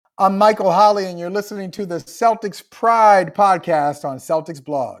I'm Michael Holly, and you're listening to the Celtics Pride podcast on Celtics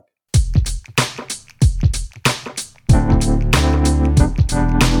Blog.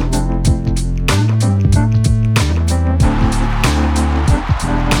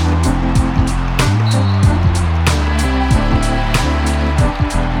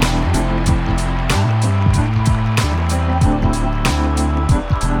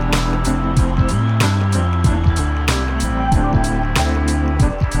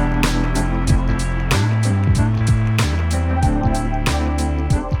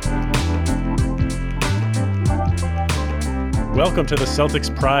 Welcome to the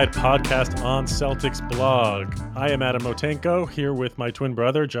Celtics Pride podcast on Celtics Blog. I am Adam Motenko, here with my twin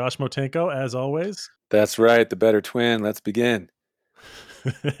brother, Josh Motenko, as always. That's right, the better twin. Let's begin.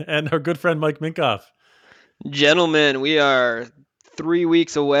 And our good friend, Mike Minkoff. Gentlemen, we are 3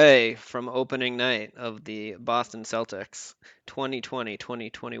 weeks away from opening night of the Boston Celtics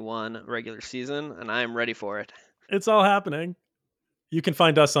 2020-2021 regular season, and I am ready for it. It's all happening. You can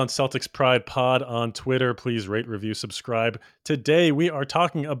find us on Celtics Pride Pod on Twitter. Please rate, review, subscribe. Today, we are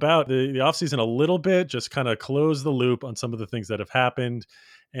talking about the offseason a little bit, just kind of close the loop on some of the things that have happened.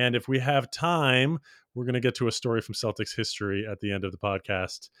 And if we have time, we're going to get to a story from Celtics history at the end of the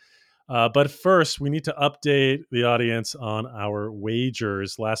podcast. But first, we need to update the audience on our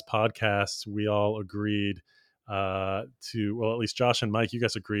wagers. Last podcast, we all agreed at least Josh and Mike, you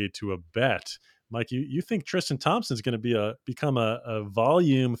guys agreed to a bet. Mike, you think Tristan Thompson's going to become a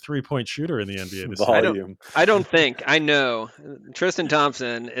volume 3-point shooter in the NBA this year? I don't think. I know Tristan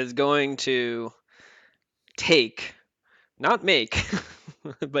Thompson is going to take, not make,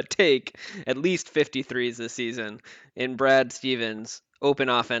 but take at least 53s this season in Brad Stevens' open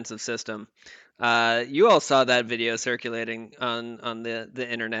offensive system. You all saw that video circulating on the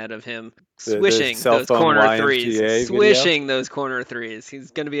internet of him swishing those corner threes. Swishing those corner threes.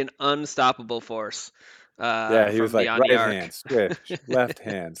 He's going to be an unstoppable force. He was like right hand, swish, left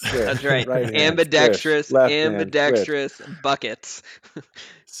hand, swish. That's right. Right ambidextrous, hand, ambidextrous buckets.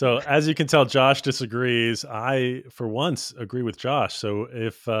 So as you can tell, Josh disagrees. I, for once, agree with Josh. So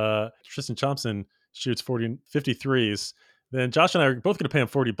if Tristan Thompson shoots 53s, then Josh and I are both going to pay him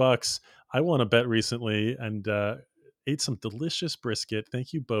 $40. I won a bet recently and ate some delicious brisket.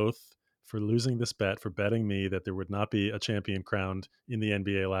 Thank you both for losing this bet, for betting me that there would not be a champion crowned in the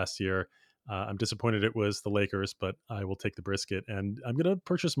NBA last year. I'm disappointed it was the Lakers, but I will take the brisket, and I'm going to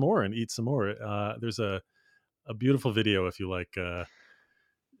purchase more and eat some more. There's a beautiful video if you like.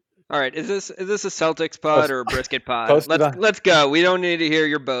 All right, is this a Celtics pod or a brisket pod? Let's go. We don't need to hear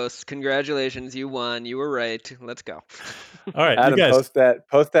your boasts. Congratulations, you won. You were right. Let's go. All right, Adam, you guys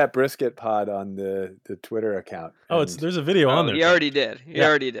post that brisket pod on the Twitter account. Oh, there's a video on there. He already did. He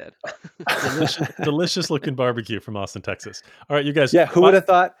already did. Delicious looking barbecue from Austin, Texas. All right, you guys. Yeah, who would have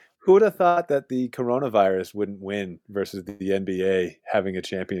thought that the coronavirus wouldn't win versus the NBA having a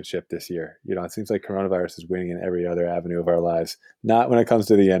championship this year? You know, it seems like coronavirus is winning in every other avenue of our lives, not when it comes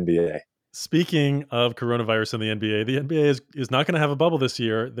to the NBA. Speaking of coronavirus and the NBA is not going to have a bubble this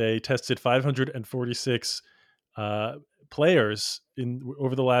year. They tested 546 players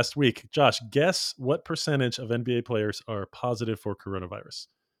over the last week. Josh, guess what percentage of NBA players are positive for coronavirus?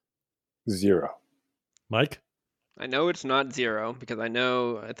 0. Mike? I know it's not 0 because I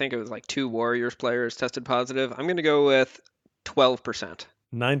think it was like 2 Warriors players tested positive. I'm going to go with 12%.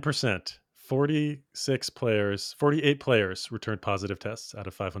 9%. 48 players returned positive tests out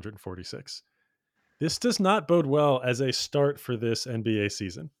of 546. This does not bode well as a start for this NBA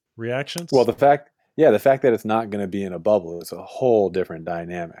season. Reactions? Well, the fact that it's not going to be in a bubble is a whole different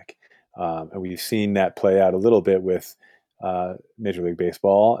dynamic. And we've seen that play out a little bit with Major League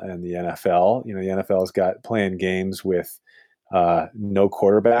Baseball and the NFL. You know, the NFL's got playing games with no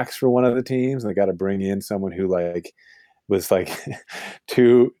quarterbacks for one of the teams. And they got to bring in someone who was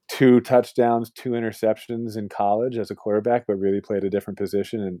two touchdowns, 2 interceptions in college as a quarterback, but really played a different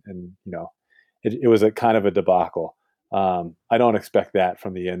position. And you know, it was a kind of a debacle. I don't expect that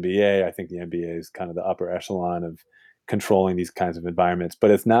from the NBA. I think the NBA is kind of the upper echelon of controlling these kinds of environments,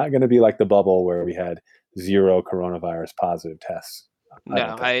 but it's not going to be like the bubble where we had 0 coronavirus positive tests.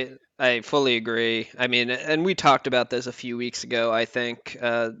 I fully agree. I mean, and we talked about this a few weeks ago. I think,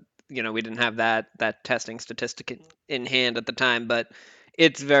 we didn't have that testing statistic in hand at the time, but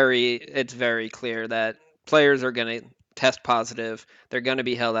it's very clear that players are going to test positive. They're going to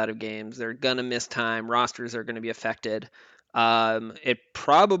be held out of games. They're going to miss time. Rosters are going to be affected. It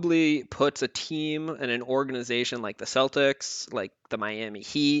probably puts a team and an organization like the Celtics, like the Miami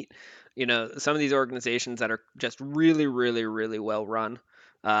Heat, some of these organizations that are just really, really, really well run,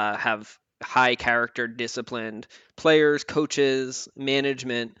 have high character, disciplined players, coaches,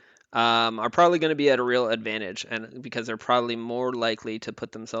 management, are probably going to be at a real advantage, and because they're probably more likely to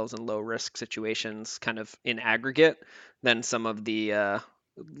put themselves in low risk situations kind of in aggregate than some of the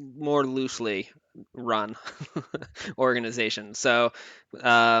more loosely run organizations. So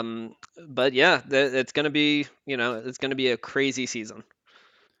but yeah, it's going to be, it's going to be a crazy season.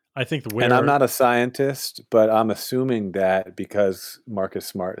 I think And I'm not a scientist, but I'm assuming that because Marcus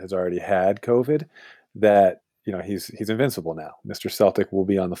Smart has already had COVID, that he's invincible now. Mr. Celtic will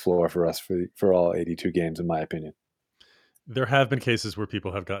be on the floor for us for all 82 games, in my opinion. There have been cases where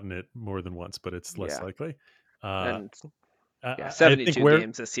people have gotten it more than once, but it's less likely. And I 72 think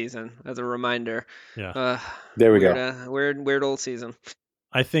games this season, as a reminder. Yeah. There we go. Weird old season.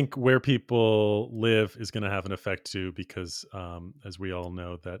 I think where people live is going to have an effect too, because as we all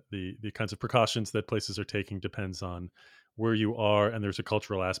know, that the kinds of precautions that places are taking depends on where you are, and there's a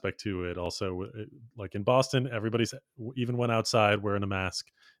cultural aspect to it. Also, like in Boston, everybody's even when outside wearing a mask.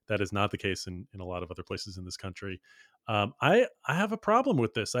 That is not the case in a lot of other places in this country. I have a problem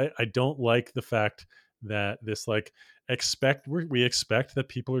with this. I don't like the fact that this like we expect that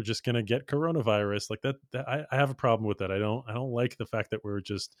people are just going to get coronavirus like that I have a problem with that. I don't like the fact that we're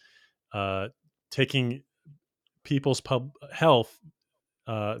just taking people's health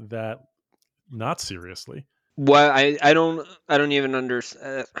that not seriously. What I don't even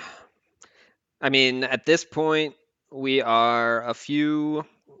understand. I mean, at this point, we are a few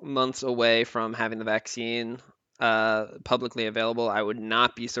months away from having the vaccine publicly available. I would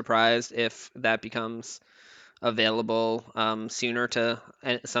not be surprised if that becomes available sooner to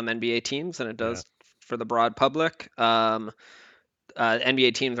some NBA teams than it does for the broad public.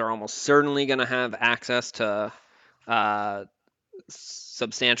 NBA teams are almost certainly going to have access to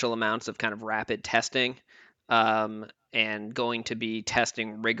substantial amounts of kind of rapid testing, and going to be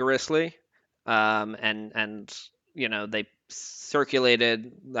testing rigorously. And they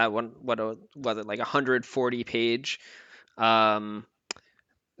circulated that one. What was it, like 140-page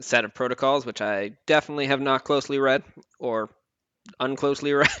set of protocols, which I definitely have not closely read or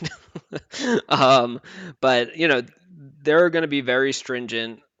unclosely read. But there are going to be very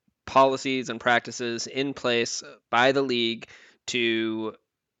stringent policies and practices in place by the league to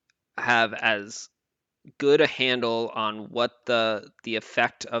have as good a handle on what the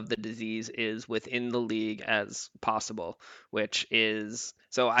effect of the disease is within the league as possible, which is,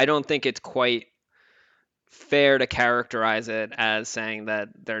 so I don't think it's quite fair to characterize it as saying that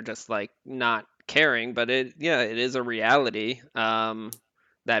they're just like not caring, but it is a reality,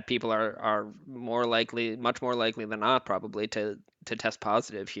 that people are much more likely than not probably to test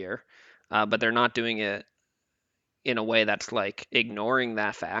positive here, but they're not doing it in a way that's like ignoring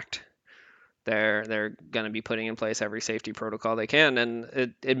that fact. They're going to be putting in place every safety protocol they can,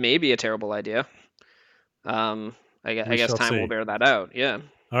 and it may be a terrible idea. I guess time will bear that out. Yeah.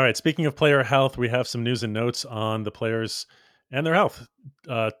 All right. Speaking of player health, we have some news and notes on the players and their health.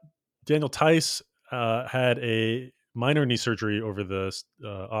 Daniel Tice had a minor knee surgery over the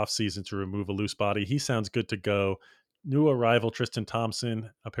off season to remove a loose body. He sounds good to go. New arrival Tristan Thompson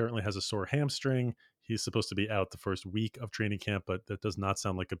apparently has a sore hamstring. He's supposed to be out the first week of training camp, but that does not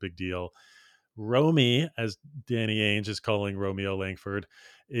sound like a big deal. Romy, as Danny Ainge is calling Romeo Langford,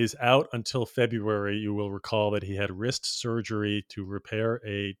 is out until February. You will recall that he had wrist surgery to repair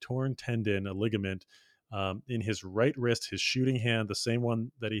a torn tendon, a ligament, in his right wrist, his shooting hand, the same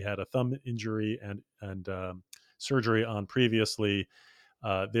one that he had a thumb injury and surgery on previously.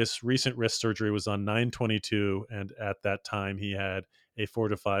 This recent wrist surgery was on 9/22, and at that time he had a 4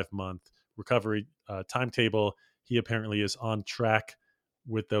 to 5 month recovery timetable. He apparently is on track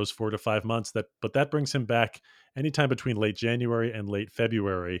with those 4 to 5 months. But that brings him back anytime between late January and late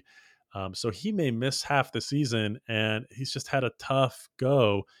February. So he may miss half the season, and he's just had a tough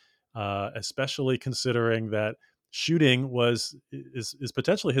go, especially considering that shooting is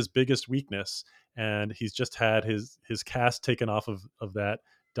potentially his biggest weakness, and he's just had his cast taken off of that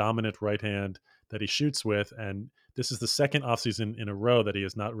dominant right hand that he shoots with, and this is the second offseason in a row that he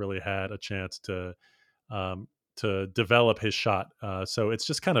has not really had a chance to develop his shot. So it's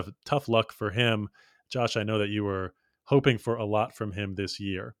just kind of tough luck for him. Josh, I know that you were hoping for a lot from him this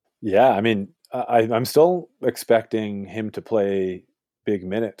year. Yeah, I mean, I'm still expecting him to play big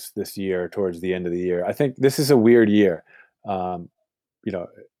minutes this year towards the end of the year. I think this is a weird year. We don't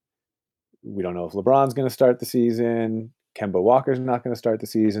know if LeBron's going to start the season. Kemba Walker's not going to start the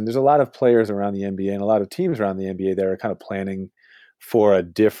season. There's a lot of players around the NBA and a lot of teams around the NBA that are kind of planning for a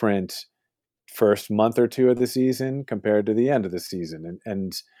different first month or two of the season compared to the end of the season.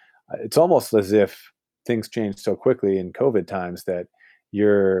 And it's almost as if things change so quickly in COVID times that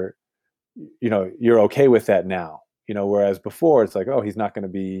you're okay with that now, whereas before it's like, oh, he's not going to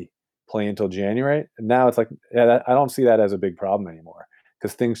be play until January. And now it's like, yeah, I don't see that as a big problem anymore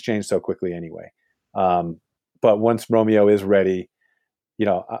because things change so quickly anyway. But once Romeo is ready,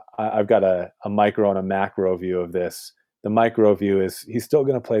 I've got a micro and a macro view of this. The micro view is he's still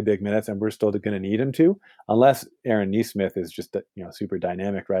going to play big minutes, and we're still going to need him to, unless Aaron Nesmith is just super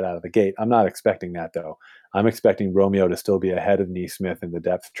dynamic right out of the gate. I'm not expecting that though. I'm expecting Romeo to still be ahead of Nesmith in the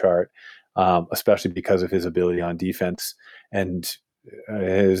depth chart, especially because of his ability on defense and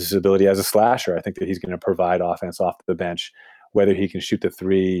his ability as a slasher. I think that he's going to provide offense off the bench, whether he can shoot the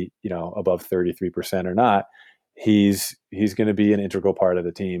three, above 33% or not. He's going to be an integral part of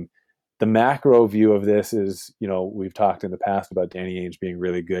the team. The macro view of this is, we've talked in the past about Danny Ainge being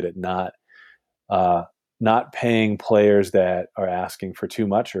really good at not paying players that are asking for too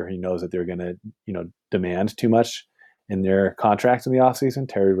much, or he knows that they're going to, demand too much in their contracts in the offseason.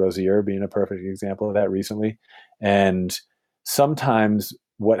 Terry Rozier being a perfect example of that recently. And sometimes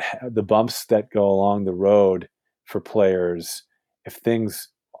the bumps that go along the road for players, if things,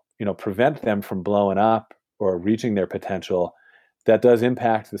 prevent them from blowing up or reaching their potential, that does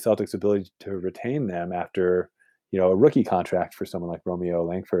impact the Celtics' ability to retain them after, a rookie contract for someone like Romeo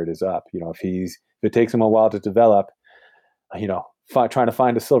Langford is up. If it takes him a while to develop, trying to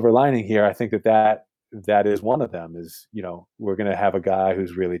find a silver lining here, I think that is one of them. Is, we're going to have a guy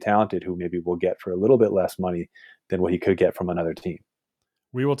who's really talented who maybe we'll get for a little bit less money than what he could get from another team.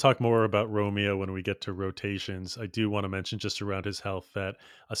 We will talk more about Romeo when we get to rotations. I do want to mention just around his health that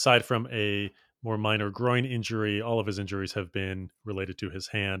aside from a more minor groin injury, all of his injuries have been related to his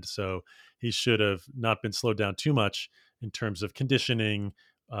hand. So he should have not been slowed down too much in terms of conditioning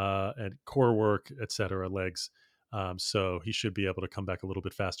and core work, et cetera, legs. So he should be able to come back a little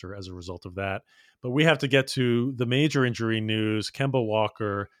bit faster as a result of that. But we have to get to the major injury news. Kemba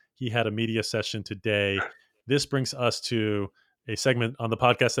Walker, he had a media session today. This brings us to a segment on the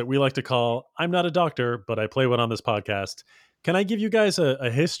podcast that we like to call I'm Not a Doctor, but I play one on this podcast. Can I give you guys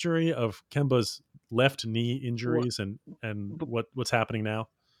a history of Kemba's left knee injuries and what's happening now?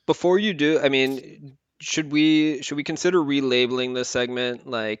 Before you do, I mean, should we consider relabeling this segment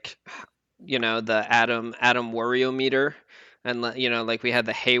like, the Adam Worriometer, and like we had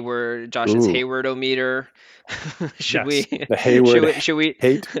the Josh's Hayward-o-meter. Should we the Hayward should we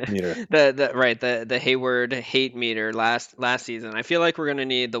hate meter? the Hayward hate meter last season. I feel like we're gonna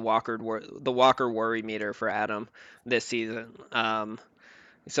need the Walker worry meter for Adam this season.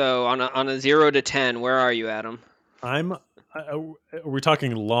 So on a 0 to 10, where are you, Adam? Are we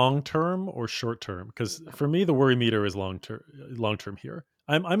talking long term or short term? Because for me, the worry meter is long term here.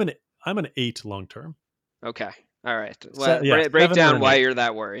 I'm an 8 long term. Okay, all right. Well, yeah, break down why you're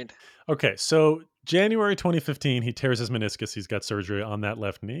that worried. Okay, so January 2015, he tears his meniscus. He's got surgery on that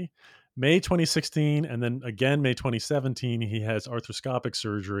left knee. May 2016, and then again May 2017, he has arthroscopic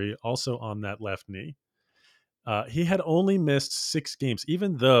surgery also on that left knee. He had only missed 6 games,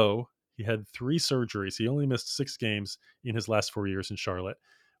 even though he had 3 surgeries. He only missed 6 games in his last 4 years in Charlotte.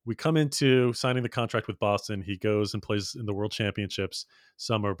 We come into signing the contract with Boston. He goes and plays in the World Championships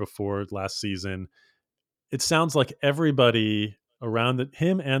summer before last season. It sounds like everybody around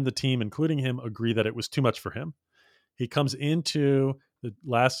him and the team, including him, agree that it was too much for him. He comes into the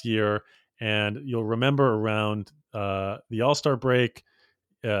last year, and you'll remember around the All-Star break,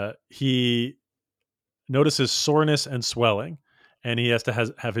 he notices soreness and swelling, and he has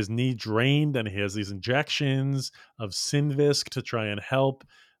to have his knee drained, and he has these injections of Synvisc to try and help.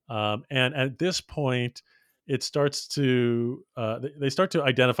 And at this point, it starts to they start to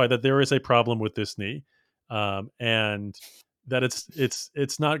identify that there is a problem with this knee, and that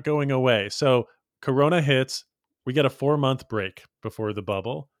it's not going away. So Corona hits. We get a 4-month break before the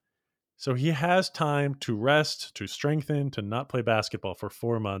bubble. So he has time to rest, to strengthen, to not play basketball for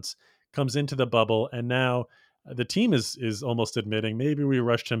 4 months, comes into the bubble, and now the team is almost admitting maybe we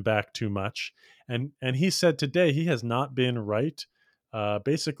rushed him back too much. And he said today he has not been right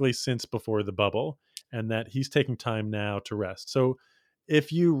basically since before the bubble, and that he's taking time now to rest. So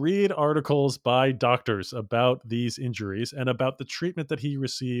if you read articles by doctors about these injuries and about the treatment that he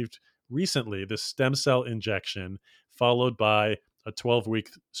received recently, this stem cell injection followed by a 12-week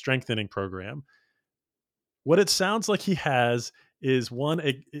strengthening program, what it sounds like he has is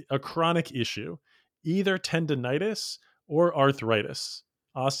a chronic issue, either tendonitis or arthritis,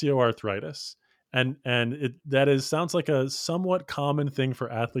 osteoarthritis. And sounds like a somewhat common thing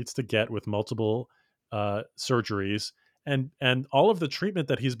for athletes to get with multiple surgeries. And all of the treatment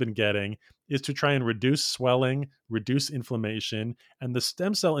that he's been getting is to try and reduce swelling, reduce inflammation, and the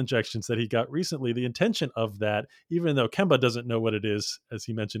stem cell injections that he got recently. The intention of that, even though Kemba doesn't know what it is, as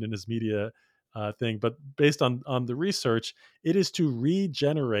he mentioned in his media thing, but based on the research, it is to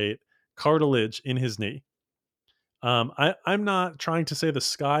regenerate cartilage in his knee. I'm not trying to say the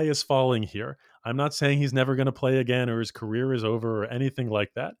sky is falling here. I'm not saying he's never going to play again or his career is over or anything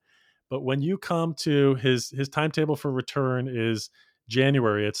like that. But when you come to his timetable for return is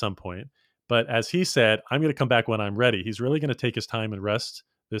January at some point. But as he said, I'm going to come back when I'm ready. He's really going to take his time and rest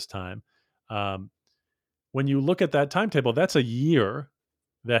this time. Um, when you look at that timetable, that's a year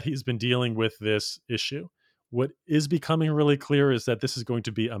that he's been dealing with this issue. What is becoming really clear is that this is going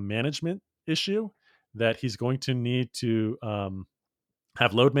to be a management issue, that he's going to need to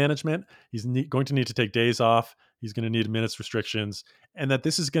have load management. He's going to need to take days off. He's going to need minutes restrictions, and that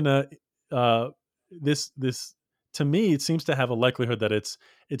this is going to this to me it seems to have a likelihood that it's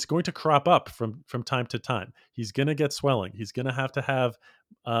going to crop up from time to time. He's going to get swelling. He's going to have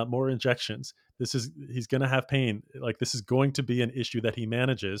more injections. He's going to have pain. Like, this is going to be an issue that he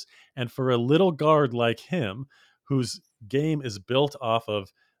manages. And for a little guard like him, whose game is built off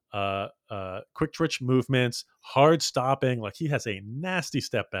of quick twitch movements, hard stopping, like he has a nasty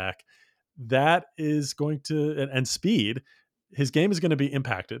step back, that is going to and speed. His game is going to be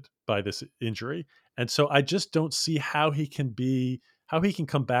impacted by this injury, and so I just don't see how he can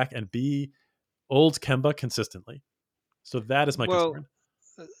come back and be old Kemba consistently. So that is my concern.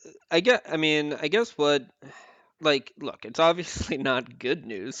 I guess what, like, look, it's obviously not good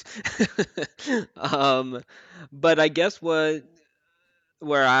news. But I guess where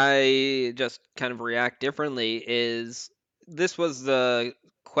I just kind of react differently is this was the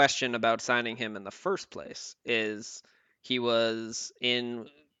question about signing him in the first place. Is he was in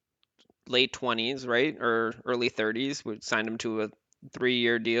late 20s, right? Or early 30s. We signed him to a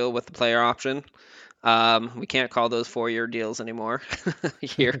 3-year deal with the player option. We can't call those 4-year deals anymore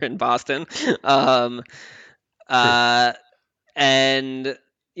here in Boston. Uh, and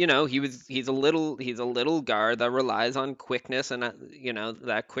he's a little guard that relies on quickness and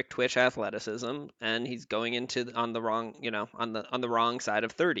that quick twitch athleticism, and he's going into on the wrong on the wrong side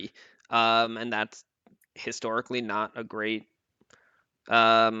of 30, and that's historically not a great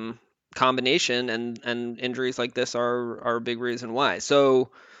combination, and injuries like this are a big reason why.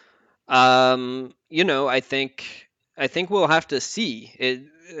 So I think we'll have to see.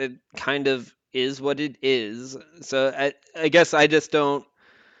 It kind of is what it is. So I guess I just don't.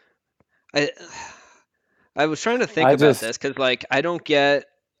 I I was trying to think I about just this because, like, I don't get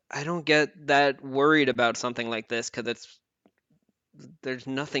that worried about something like this because there's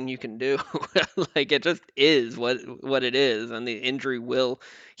nothing you can do. Like, it just is what it is, and the injury will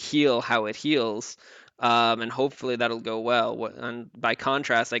heal how it heals, and hopefully that'll go well. And by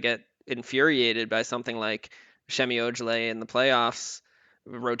contrast, I get infuriated by something like Shemi Ojale in the playoffs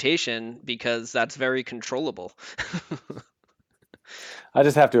rotation because that's very controllable. I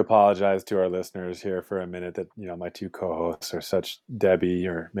just have to apologize to our listeners here for a minute that, my two co-hosts are such Debbie,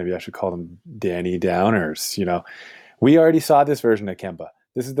 or maybe I should call them Danny Downers. We already saw this version of Kemba.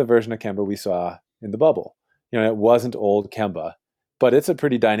 This is the version of Kemba we saw in the bubble. It wasn't old Kemba, but it's a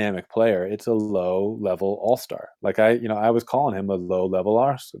pretty dynamic player. It's a low-level all-star. Like, I was calling him a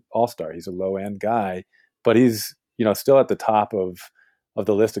low-level all-star. He's a low-end guy, but he's, still at the top of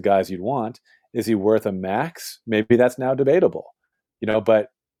the list of guys you'd want. Is he worth a max? Maybe that's now debatable. But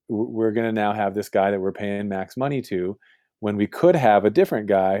we're going to now have this guy that we're paying max money to, when we could have a different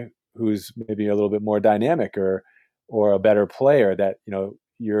guy who's maybe a little bit more dynamic or a better player that,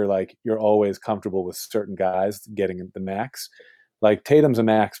 you're always comfortable with certain guys getting the max. Like, Tatum's a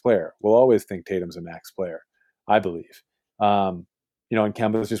max player. We'll always think Tatum's a max player, I believe. And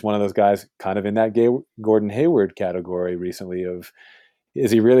Kemba's just one of those guys kind of in that Gordon Hayward category recently of,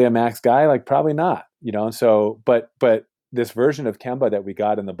 is he really a max guy? Like, probably not, and so, but this version of Kemba that we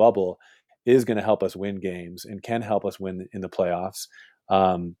got in the bubble is going to help us win games and can help us win in the playoffs.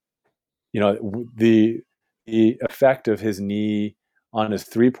 The effect of his knee on his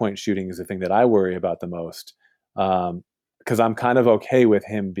 3-point shooting is the thing that I worry about the most. Because I'm kind of okay with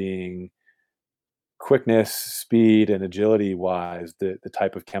him being quickness, speed, and agility wise, the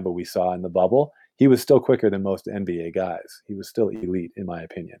type of Kemba we saw in the bubble. He was still quicker than most NBA guys. He was still elite, in my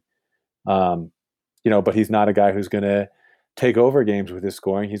opinion. But he's not a guy who's going to take over games with his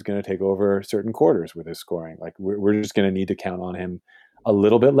scoring. He's going to take over certain quarters with his scoring. Like, we're just going to need to count on him a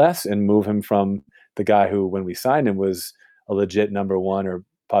little bit less and move him from the guy who, when we signed him, was a legit number 1 or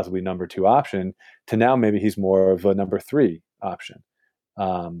possibly number 2 option, to now maybe he's more of a number 3 option.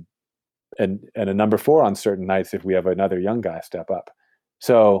 And a number 4 on certain nights if we have another young guy step up.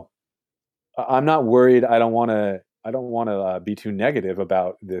 So I'm not worried. I don't want to be too negative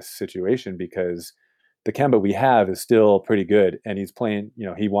about this situation, because the Kemba we have is still pretty good, and he's playing.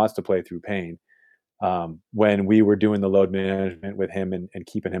 He wants to play through pain. when we were doing the load management with him and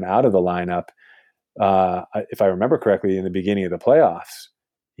keeping him out of the lineup. If I remember correctly, in the beginning of the playoffs,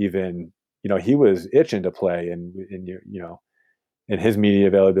 even, he was itching to play, and in his media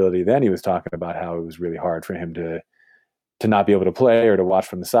availability then, he was talking about how it was really hard for him to not be able to play, or to watch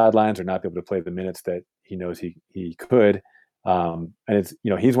from the sidelines, or not be able to play the minutes that he knows he could. And it's,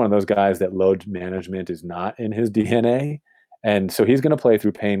 he's one of those guys that load management is not in his DNA. And so he's going to play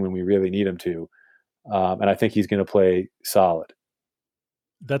through pain when we really need him to. And I think he's going to play solid.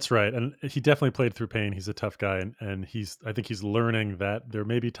 That's right. And he definitely played through pain. He's a tough guy. And I think he's learning that there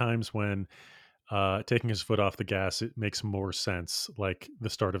may be times when taking his foot off the gas, it makes more sense, like the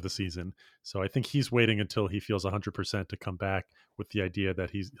start of the season. So I think he's waiting until he feels 100% to come back, with the idea that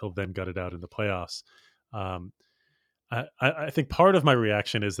he'll then gut it out in the playoffs. Um, I think part of my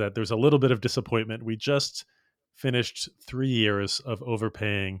reaction is that there's a little bit of disappointment. We just finished 3 years of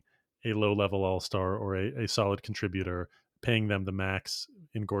overpaying a low-level all-star, or a solid contributor, paying them the max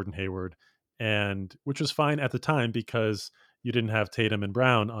in Gordon Hayward, and which was fine at the time because you didn't have Tatum and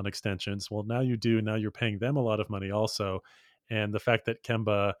Brown on extensions. Well, now you do. Now you're paying them a lot of money also, and the fact that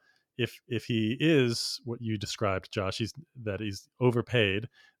Kemba, if he is what you described, Josh, he's overpaid,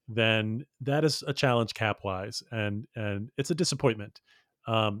 then that is a challenge cap wise, and it's a disappointment.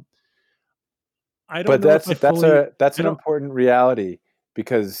 I don't But know if I fully. that's I an don't. important reality,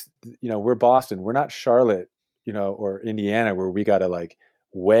 because we're Boston, we're not Charlotte, or Indiana, where we got to like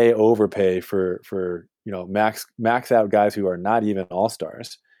way overpay for max out guys who are not even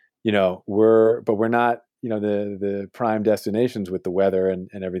all-stars. We're not, the prime destinations with the weather and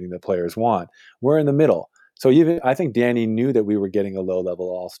everything that players want. We're in the middle. So even I think Danny knew that we were getting a low-level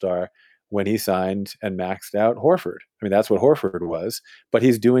all-star when he signed and maxed out Horford. I mean, that's what Horford was, but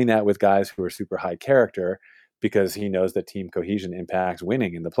he's doing that with guys who are super high character, because he knows that team cohesion impacts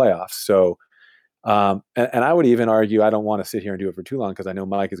winning in the playoffs. So, and I would even argue, I don't want to sit here and do it for too long because I know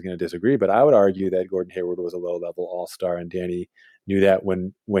Mike is going to disagree, but I would argue that Gordon Hayward was a low-level all-star, and Danny knew that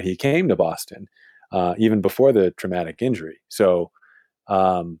when he came to Boston, even before the traumatic injury. So,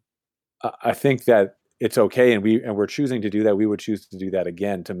 I think that it's okay, and we're choosing to do that. We would choose to do that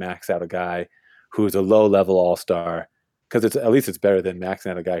again, to max out a guy who's a low-level all-star, because at least it's better than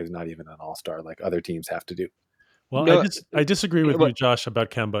maxing out a guy who's not even an all-star, like other teams have to do. Well, No, I disagree with you, what Josh, about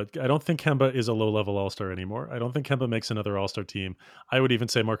Kemba. I don't think Kemba is a low-level all-star anymore. I don't think Kemba makes another all-star team. I would even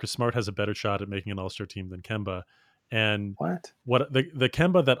say Marcus Smart has a better shot at making an all-star team than Kemba. And What? what the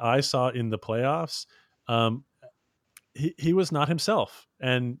Kemba that I saw in the playoffs, um, he was not himself.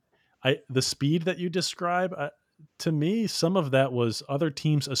 And the speed that you describe, to me, some of that was other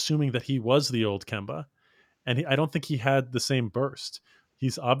teams assuming that he was the old Kemba, and I don't think he had the same burst.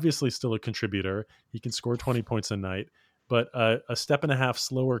 He's obviously still a contributor. He can score 20 points a night, but a step and a half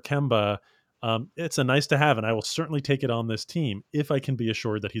slower Kemba, it's a nice to have, and I will certainly take it on this team if I can be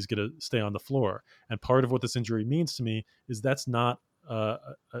assured that he's going to stay on the floor. And part of what this injury means to me is that's not a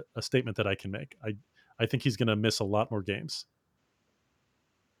statement that I can make. I think he's going to miss a lot more games.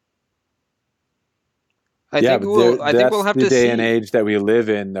 Yeah, but I think we'll that's have the to day and see. age that we live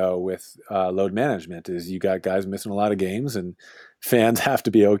in, though, with load management. Is you got guys missing a lot of games, and fans have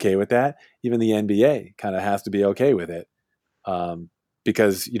to be okay with that. Even the NBA kind of has to be okay with it, um,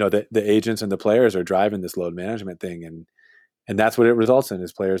 because the agents and the players are driving this load management thing, and that's what it results in,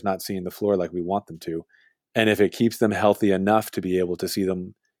 is players not seeing the floor like we want them to. And if it keeps them healthy enough to be able to see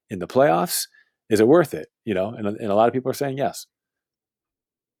them in the playoffs, is it worth it? And a lot of people are saying yes.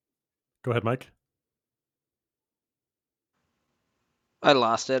 Go ahead, Mike. I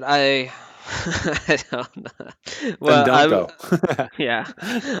lost it. I don't know. Then Well, don't go. yeah.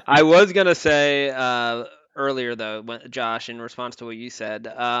 I was gonna say earlier though, Josh, in response to what you said,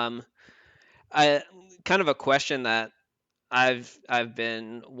 I kind of a question that I've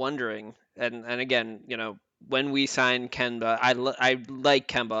been wondering, and again, when we signed Kemba, I like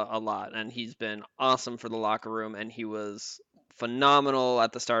Kemba a lot, and he's been awesome for the locker room, and he was phenomenal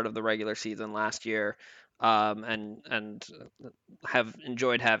at the start of the regular season last year, and have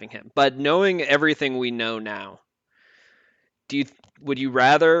enjoyed having him. But knowing everything we know now, do you would you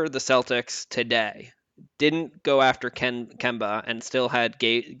rather the Celtics today didn't go after Kemba and still had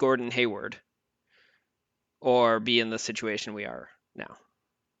Gordon Hayward, or be in the situation we are now?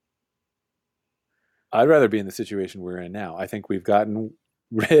 I'd rather be in the situation we're in now. I think we've gotten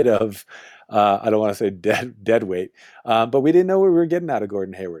rid of, I don't want to say dead weight, but we didn't know what we were getting out of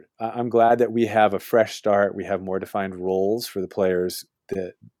Gordon Hayward. I'm glad that we have a fresh start. We have more defined roles for the players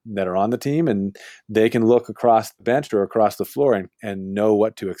that are on the team, and they can look across the bench or across the floor and know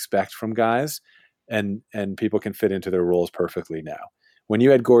what to expect from guys, and people can fit into their roles perfectly now. when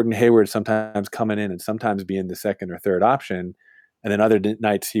you had Gordon Hayward sometimes coming in and sometimes being the second or third option, and then other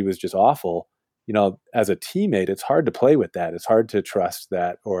nights he was just awful, as a teammate, it's hard to play with that. It's hard to trust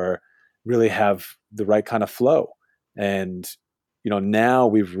that or really have the right kind of flow. And, now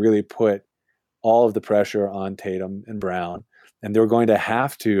we've really put all of the pressure on Tatum and Brown, and they're going to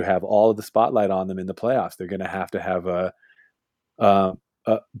have all of the spotlight on them in the playoffs. They're going to have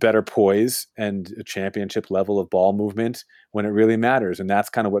a better poise and a championship level of ball movement when it really matters. And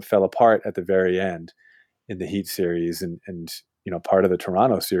that's kind of what fell apart at the very end in the Heat series. And part of the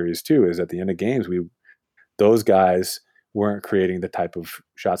Toronto series too, is at the end of games, those guys weren't creating the type of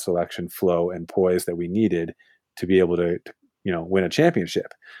shot selection, flow, and poise that we needed to be able to win a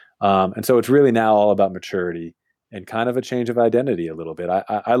championship. And so it's really now all about maturity and kind of a change of identity a little bit.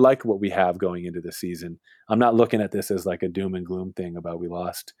 I like what we have going into the season. I'm not looking at this as like a doom and gloom thing about we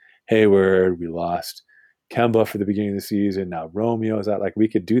lost Hayward, we lost Kemba for the beginning of the season. Now Romeo is out. Like we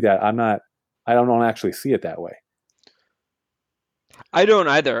could do that. I don't actually see it that way. I don't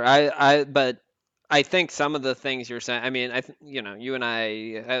either. But I think some of the things you're saying, I mean, you and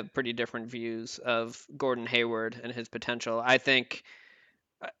I have pretty different views of Gordon Hayward and his potential. I think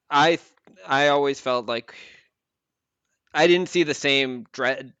I always felt like I didn't see the same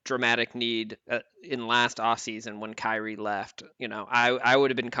dramatic need in last offseason when Kyrie left. I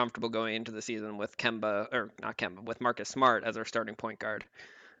would have been comfortable going into the season with with Marcus Smart as our starting point guard,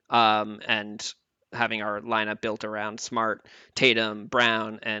 and having our lineup built around Smart, Tatum,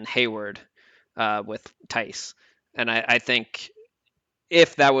 Brown, and Hayward, with Tice. And I think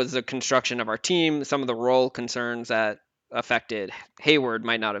if that was the construction of our team, some of the role concerns that affected Hayward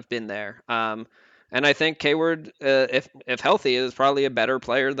might not have been there. And I think Hayward, if healthy, is probably a better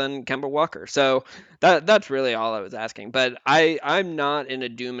player than Kemba Walker. So that's really all I was asking. But I'm not in a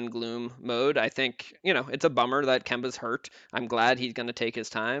doom and gloom mode. I think it's a bummer that Kemba's hurt. I'm glad he's going to take his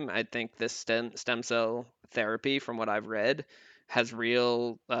time. I think this stem cell therapy, from what I've read, has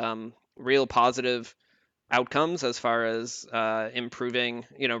real positive outcomes as far as improving,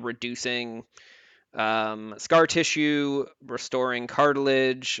 reducing scar tissue, restoring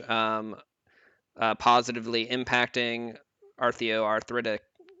cartilage, positively impacting arthritic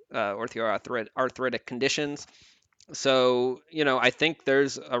conditions. So, I think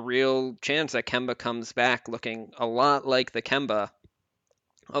there's a real chance that Kemba comes back looking a lot like the Kemba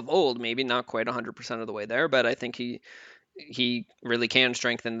of old, maybe not quite 100% of the way there, but I think he really can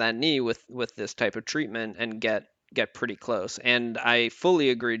strengthen that knee with this type of treatment and get pretty close. And I fully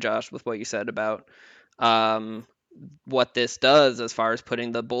agree, Josh, with what you said about what this does as far as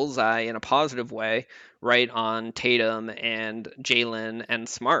putting the bullseye in a positive way right on Tatum and Jalen and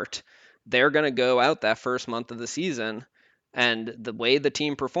Smart. They're going to go out that first month of the season, and the way the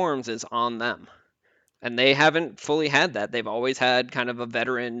team performs is on them. And they haven't fully had that. They've always had kind of a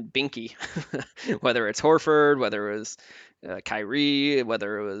veteran binky, whether it's Horford, whether it was Kyrie,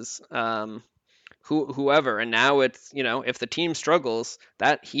 whether it was whoever. And now it's, if the team struggles,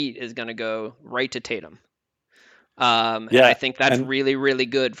 that heat is going to go right to Tatum. And I think that's really, really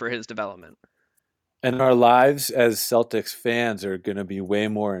good for his development. And our lives as Celtics fans are going to be way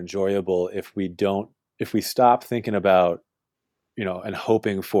more enjoyable if we stop thinking about, and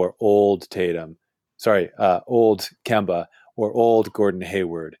hoping for old Kemba or old Gordon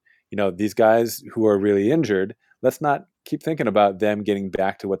Hayward. These guys who are really injured, let's not keep thinking about them getting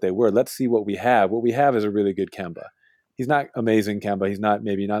back to what they were. Let's see what we have. What we have is a really good Kemba. He's not amazing Kemba. He's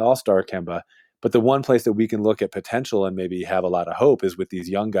maybe not all-star Kemba. But the one place that we can look at potential and maybe have a lot of hope is with these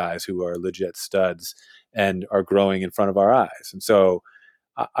young guys who are legit studs and are growing in front of our eyes. And so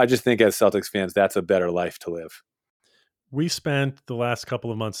I just think as Celtics fans, that's a better life to live. We spent the last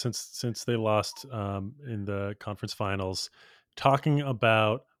couple of months since they lost in the conference finals talking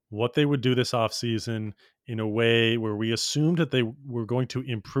about what they would do this offseason in a way where we assumed that they were going to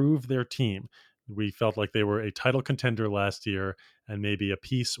improve their team. We felt like they were a title contender last year and maybe a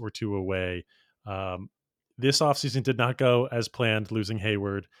piece or two away. This offseason did not go as planned, losing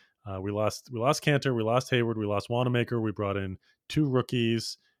Hayward. We lost Cantor, we lost Hayward, we lost Wanamaker. We brought in two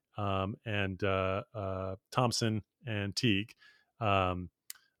rookies, and Thompson and Teague. I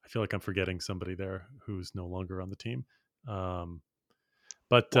feel like I'm forgetting somebody there who's no longer on the team.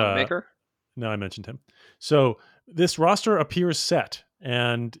 But Wanamaker? No, I mentioned him. So this roster appears set,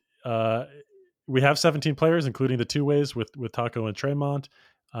 and we have 17 players, including the two ways with Taco and Tremont.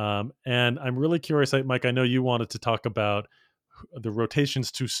 And I'm really curious, Mike, I know you wanted to talk about the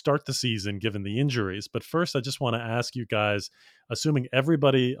rotations to start the season given the injuries. But first, I just want to ask you guys, assuming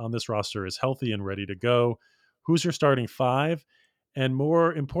everybody on this roster is healthy and ready to go, who's your starting five? And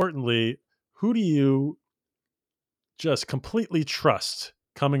more importantly, who do you just completely trust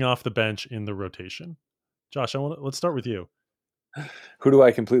coming off the bench in the rotation? Josh, let's start with you. Who do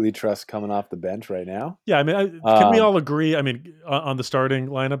I completely trust coming off the bench right now? Yeah, I mean, can we all agree? I mean, on the starting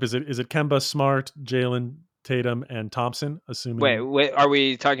lineup, is it Kemba, Smart, Jalen, Tatum, and Thompson? Assuming, Wait, are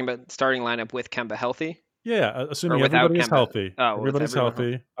we talking about starting lineup with Kemba healthy or assuming without everybody is Kemba? healthy. Oh, with Everybody's everyone.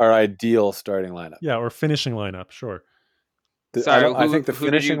 healthy. Our ideal starting lineup. Yeah, or finishing lineup. Sure. Sorry, I think the who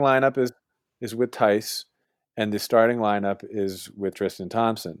did finishing you? lineup is with Tice, and the starting lineup is with Tristan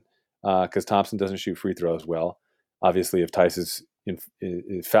Thompson, because Thompson doesn't shoot free throws well. Obviously, if Tice is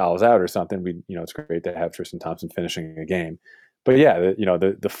fouls out or something, it's great to have Tristan Thompson finishing a game. But yeah,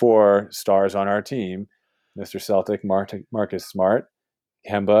 the four stars on our team, Mr. Celtic, Marcus Smart,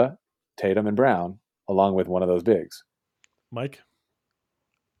 Kemba, Tatum, and Brown, along with one of those bigs. Mike?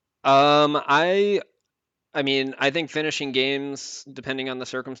 I mean, I think finishing games, depending on the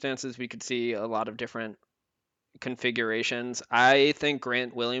circumstances, we could see a lot of different configurations. I think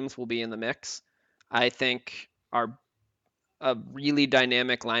Grant Williams will be in the mix. I think a really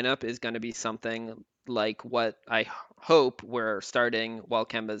dynamic lineup is going to be something like what I hope we're starting while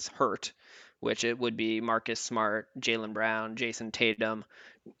Kemba's hurt, which it would be Marcus Smart, Jaylen Brown, Jason Tatum,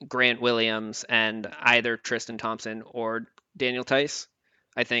 Grant Williams, and either Tristan Thompson or Daniel Tice.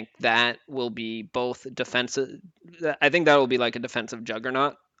 I think that will be both defensive. I think that will be like a defensive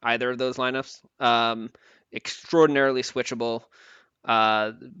juggernaut, either of those lineups. Extraordinarily switchable.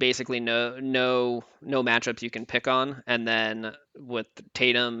 Basically no matchups you can pick on, and then with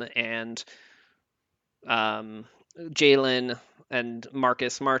Tatum and Jalen and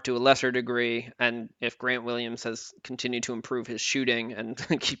Marcus Smart to a lesser degree, and if Grant Williams has continued to improve his shooting and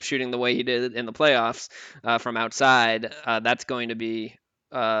keep shooting the way he did in the playoffs from outside, that's going to be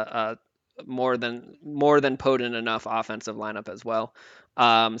more than potent enough offensive lineup as well.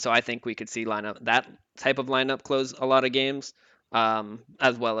 So I think we could see that type of lineup close a lot of games,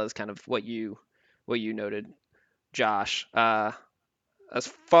 as well as kind of what you noted, Josh. As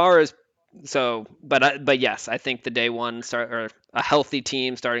far as but yes, I think the day one start or a healthy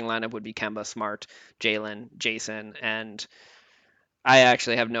team starting lineup would be Kemba, Smart, Jalen, Jason, and I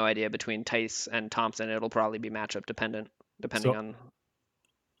actually have no idea between Tice and Thompson. It'll probably be matchup dependent, depending on.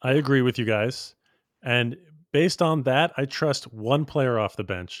 I agree with you guys, and based on that, I trust one player off the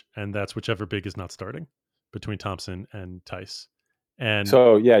bench, and that's whichever big is not starting between Thompson and Tice. And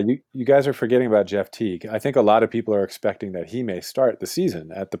so, yeah, you guys are forgetting about Jeff Teague. I think a lot of people are expecting that he may start the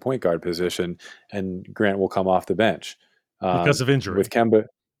season at the point guard position, and Grant will come off the bench because of injury. With Kemba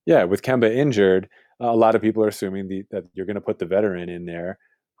injured, a lot of people are assuming that you're going to put the veteran in there,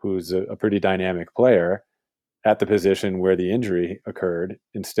 who's a pretty dynamic player, at the position where the injury occurred,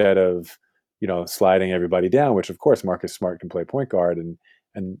 instead of sliding everybody down. Which, of course, Marcus Smart can play point guard,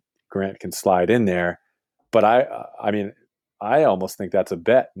 and Grant can slide in there. But I mean, I almost think that's a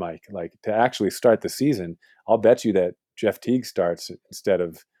bet, Mike. Like, to actually start the season, I'll bet you that Jeff Teague starts instead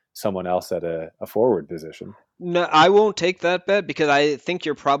of someone else at a forward position. No, I won't take that bet because I think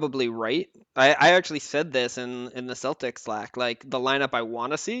you're probably right. I actually said this in the Celtics Slack. Like, the lineup I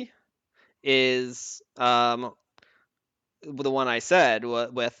want to see is the one I said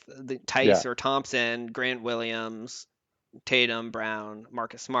with the Tice or Thompson, Grant Williams, Tatum, Brown,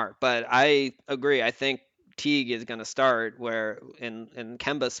 Marcus Smart. But I agree. I think Teague is going to start where in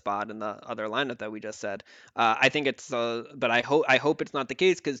Kemba's spot in the other lineup that we just said. I think it's but I hope it's not the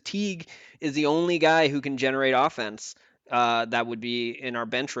case, because Teague is the only guy who can generate offense that would be in our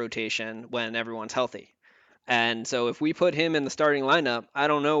bench rotation when everyone's healthy. And so if we put him in the starting lineup, I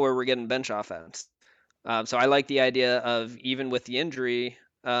don't know where we're getting bench offense. So I like the idea of, even with the injury,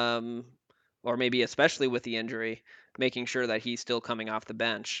 or maybe especially with the injury, making sure that he's still coming off the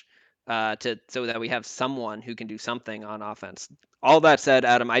bench, so that we have someone who can do something on offense. All that said,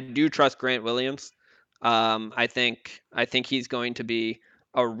 Adam, I do trust Grant Williams. I think he's going to be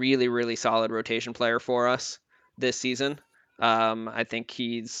a really, really solid rotation player for us this season. I think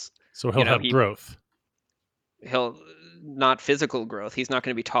so he'll have growth. He'll not physical growth. He's not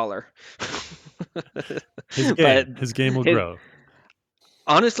going to be taller. His game will grow.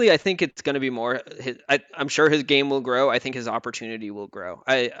 Honestly, I think it's going to be more. I'm sure his game will grow. I think his opportunity will grow.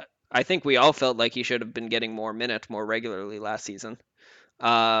 I think we all felt like he should have been getting more minutes more regularly last season.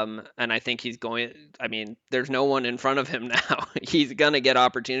 And I think he's going. I mean, there's no one in front of him now. He's gonna get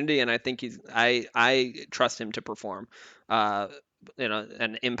opportunity, and I think I trust him to perform,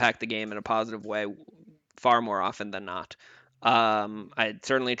 and impact the game in a positive way far more often than not. I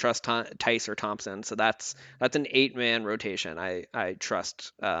certainly trust Tice or Thompson, so that's an 8-man rotation. I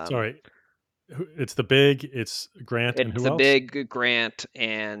trust. Sorry, it's the big. It's Grant and who else? It's the big Grant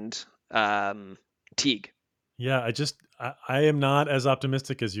and Teague. Yeah, I am not as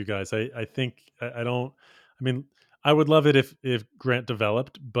optimistic as you guys. I think I don't. I mean, I would love it if Grant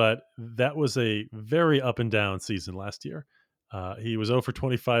developed, but that was a very up and down season last year. He was 0 for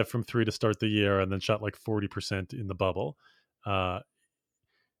 25 from three to start the year, and then shot like 40% in the bubble. Uh,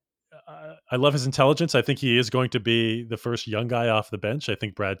 I love his intelligence. I think he is going to be the first young guy off the bench. I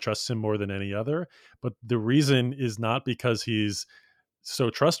think Brad trusts him more than any other. But the reason is not because he's so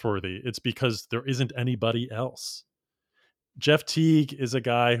trustworthy. It's because there isn't anybody else. Jeff Teague is a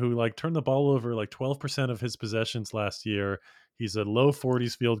guy who like turned the ball over like 12% of his possessions last year. He's a low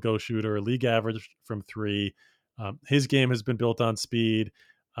 40s field goal shooter, league average from three. His game has been built on speed.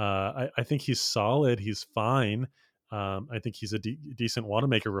 I think he's solid. He's fine. I think he's a decent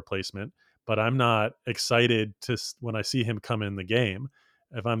Wanamaker replacement, but I'm not excited when I see him come in the game.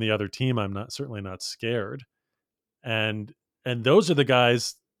 If I'm the other team, I'm not certainly not scared. And those are the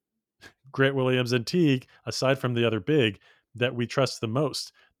guys, Grant Williams and Teague, aside from the other big, that we trust the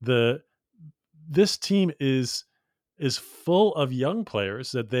most. This team is full of young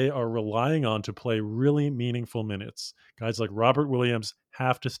players that they are relying on to play really meaningful minutes. Guys like Robert Williams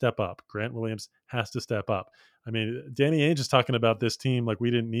have to step up. Grant Williams has to step up. I mean, Danny Ainge is talking about this team like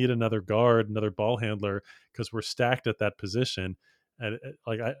we didn't need another guard, another ball handler, because we're stacked at that position. And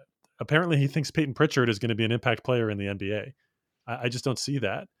apparently he thinks Peyton Pritchard is going to be an impact player in the NBA. I just don't see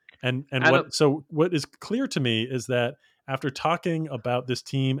that. And what is clear to me is that after talking about this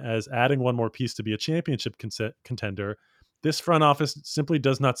team as adding one more piece to be a championship contender, this front office simply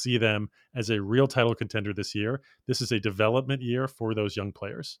does not see them as a real title contender this year. This is a development year for those young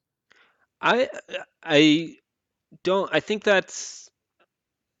players. I don't. I think that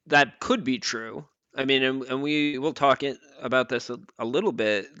could be true. I mean, and we will talk about this a little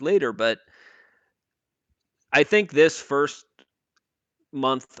bit later, but I think this first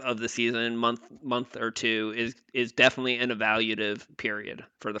month of the season, month or two, is definitely an evaluative period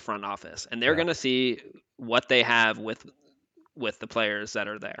for the front office, and they're going to see what they have with the players that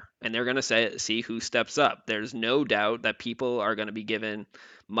are there, and they're going to see who steps up. There's no doubt that people are going to be given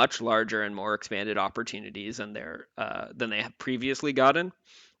much larger and more expanded opportunities than they have previously gotten.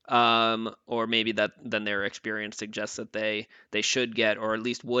 Or maybe than their experience suggests that they should get, or at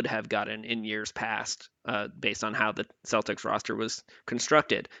least would have gotten in years past, based on how the Celtics roster was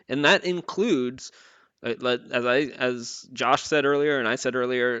constructed, and that includes, as Josh said earlier and I said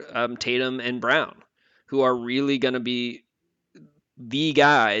earlier, Tatum and Brown, who are really going to be the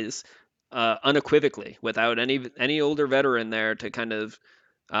guys, unequivocally, without any older veteran there to kind of,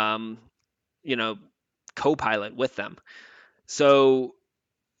 um, co-pilot with them. So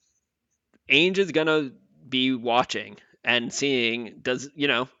Ainge is gonna be watching and seeing,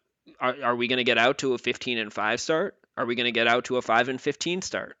 are we gonna get out to a 15-5 start? Are we gonna get out to a 5-15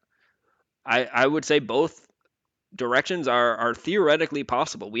 start? I would say both directions are theoretically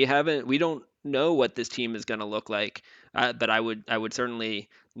possible. We don't know what this team is gonna look like, but I would certainly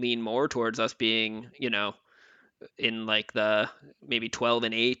lean more towards us being, in like the maybe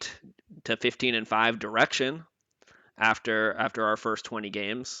 12-8 to 15-5 direction after our first 20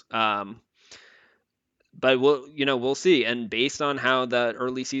 games. But we'll see. And based on how that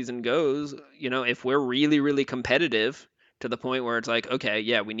early season goes, if we're really, really competitive to the point where it's like, okay,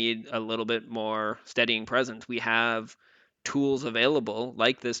 yeah, we need a little bit more steadying presence. We have tools available,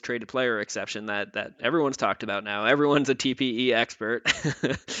 like this traded player exception that everyone's talked about now. Everyone's a TPE expert.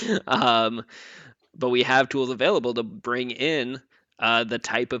 But we have tools available to bring in the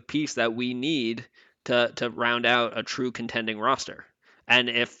type of piece that we need to round out a true contending roster. And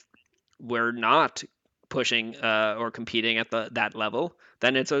if we're not pushing or competing at that level,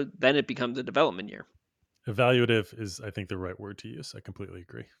 then it becomes a development year. Evaluative is, I think, the right word to use. I completely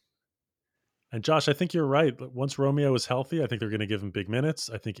agree. And Josh, I think you're right. Once Romeo is healthy, I think they're going to give him big minutes.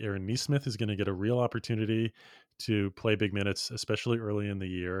 I think Aaron Nesmith is going to get a real opportunity to play big minutes, especially early in the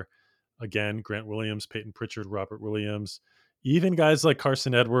year. Again, Grant Williams, Peyton Pritchard, Robert Williams, even guys like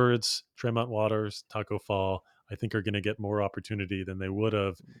Carson Edwards, Tremont Waters, Taco Fall, I think are going to get more opportunity than they would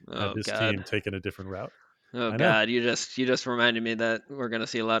have had this team taken a different route. Oh God, you just reminded me that we're going to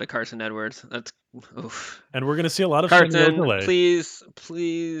see a lot of Carson Edwards. That's oof. And we're going to see a lot of Carson. Please.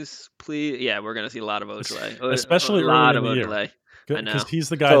 Yeah, we're going to see a lot of Ojale, especially early in the year, because he's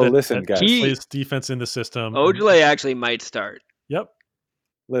the guy that plays defense in the system. Ojale actually might start. Yep.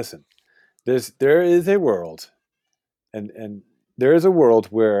 Listen, there is a world, and there is a world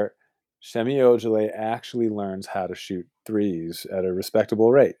where Semi Ojale actually learns how to shoot threes at a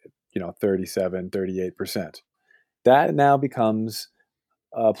respectable rate, 37, 38%. That now becomes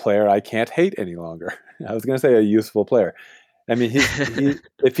a player I can't hate any longer. I was going to say a useful player. I mean,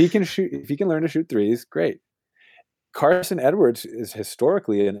 if he can learn to shoot threes, great. Carson Edwards is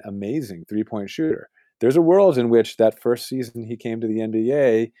historically an amazing 3-point shooter. There's a world in which that first season he came to the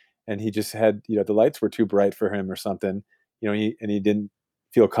NBA and he just had, the lights were too bright for him or something, he didn't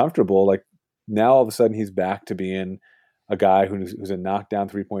feel comfortable. Like now all of a sudden he's back to being a guy who's a knockdown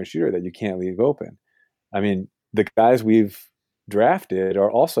 3-point shooter that you can't leave open. I mean, the guys we've drafted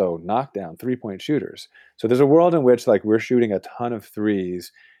are also knockdown 3-point shooters. So there's a world in which like we're shooting a ton of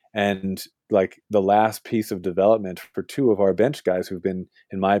threes, and like the last piece of development for two of our bench guys who've been,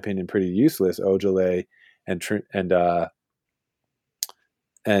 in my opinion, pretty useless, Ojale and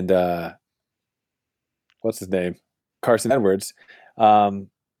what's his name, Carson Edwards.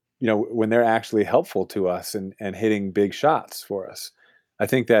 When they're actually helpful to us and hitting big shots for us. I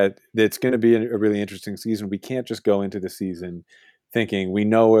think that it's going to be a really interesting season. We can't just go into the season thinking we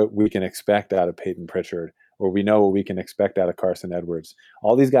know what we can expect out of Peyton Pritchard or we know what we can expect out of Carson Edwards.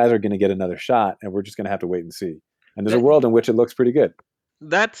 All these guys are going to get another shot, and we're just going to have to wait and see. And there's a world in which it looks pretty good.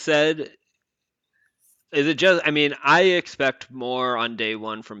 That said, is it just? I mean, I expect more on day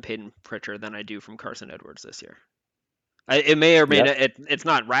one from Peyton Pritchard than I do from Carson Edwards this year. It may or may not. It's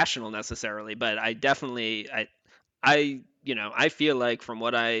not rational necessarily, but I definitely I feel like from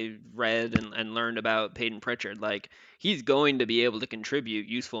what I read and learned about Peyton Pritchard, like he's going to be able to contribute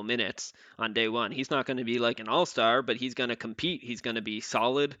useful minutes on day one. He's not going to be like an all-star, but he's going to compete. He's going to be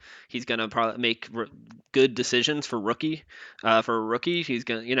solid. He's going to probably make good decisions for a rookie. He's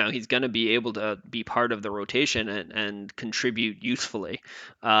going to be able to be part of the rotation and contribute usefully.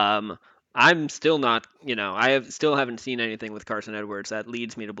 I'm still not, still haven't seen anything with Carson Edwards that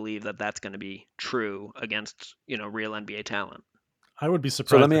leads me to believe that that's going to be true against, real NBA talent. I would be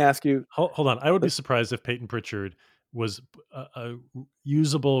surprised. So let me ask you. Hold on. I would be surprised if Peyton Pritchard was a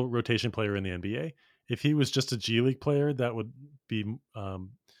usable rotation player in the NBA. If he was just a G League player, that would be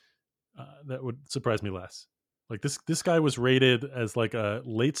that would surprise me less. Like this guy was rated as like a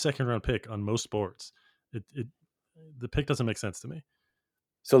late second round pick on most boards. The pick doesn't make sense to me.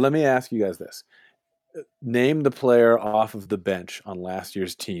 So let me ask you guys this. Name the player off of the bench on last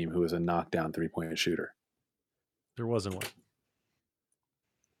year's team who was a knockdown 3-point shooter. There wasn't one.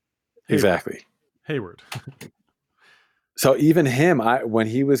 Exactly. Hayward. So even him, when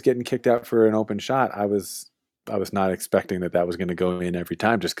he was getting kicked out for an open shot, I was not expecting that was going to go in every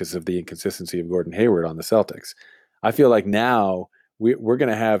time just because of the inconsistency of Gordon Hayward on the Celtics. I feel like now we're going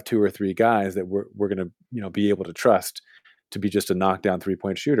to have 2 or 3 guys that we're going to be able to trust to be just a knockdown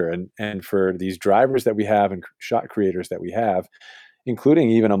 3-point shooter. And for these drivers that we have and shot creators that we have, including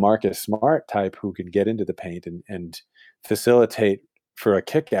even a Marcus Smart type who can get into the paint and facilitate for a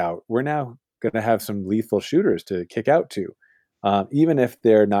kick out, we're now going to have some lethal shooters to kick out to, even if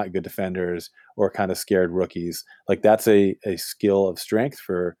they're not good defenders or kind of scared rookies. Like that's a skill of strength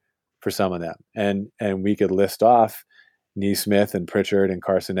for some of them. And we could list off Neesmith and Pritchard and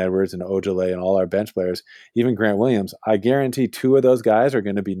Carson Edwards and Ojale and all our bench players, even Grant Williams. I guarantee 2 of those guys are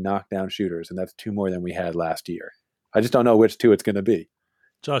going to be knockdown shooters, and that's 2 more than we had last year. I just don't know which 2 it's going to be.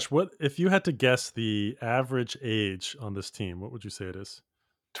 Josh, what if you had to guess the average age on this team? What would you say it is?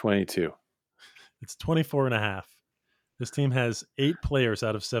 22. It's 24 and a half. This team has 8 players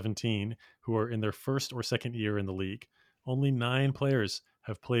out of 17 who are in their first or second year in the league. Only 9 players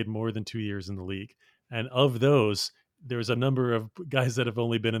have played more than 2 years in the league. And of those, there's a number of guys that have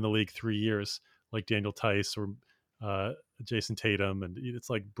only been in the league 3 years, like Daniel Tice or Jason Tatum. And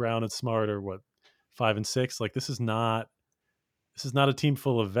it's like Brown and Smart are 5 and 6. Like this is not a team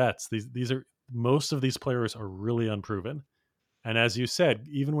full of vets. These are, most of these players are really unproven. And as you said,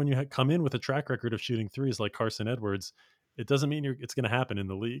 even when you come in with a track record of shooting threes like Carson Edwards, it doesn't mean it's going to happen in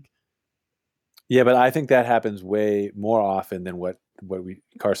the league. Yeah, but I think that happens way more often than what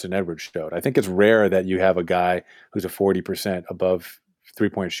Carson Edwards showed. I think it's rare that you have a guy who's a 40% above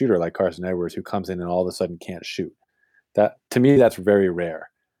 3-point shooter like Carson Edwards who comes in and all of a sudden can't shoot. That, to me, that's very rare.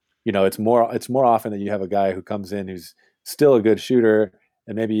 It's more often that you have a guy who comes in who's still a good shooter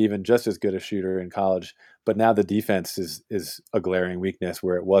and maybe even just as good a shooter in college, but now the defense is a glaring weakness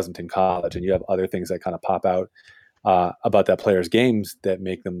where it wasn't in college, and you have other things that kind of pop out about that player's games that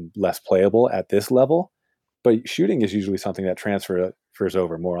make them less playable at this level. But shooting is usually something that transfers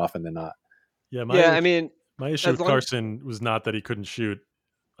over more often than not. Yeah, my issue with Carson was not that he couldn't shoot,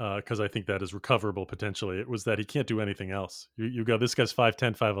 because I think that is recoverable potentially. It was that he can't do anything else. You go, this guy's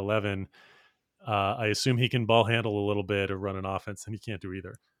 5'10", 5'11". I assume he can ball handle a little bit or run an offense, and he can't do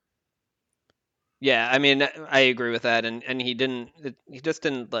either. Yeah, I mean, I agree with that, and he didn't. He just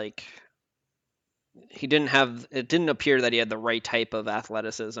didn't like. He didn't have. It didn't appear that he had the right type of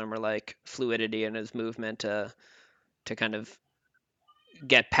athleticism or like fluidity in his movement to kind of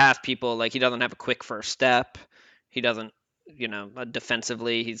get past people. Like he doesn't have a quick first step. He doesn't,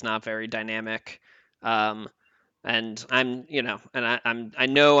 defensively, he's not very dynamic. And I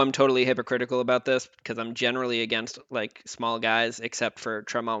know I'm totally hypocritical about this because I'm generally against like small guys, except for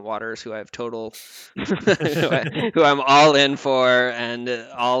Tremont Waters, who I have total, who I'm all in for, and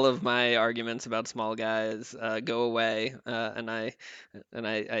all of my arguments about small guys go away, I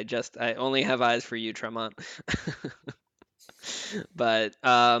only have eyes for you, Tremont. But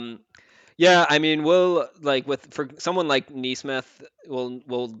yeah, I mean, we'll like for someone like Neesmith,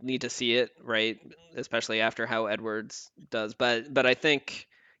 we'll need to see it, right? Especially after how Edwards does. But I think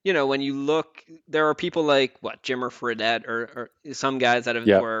when you look, there are people like Jimmer Fredette or some guys that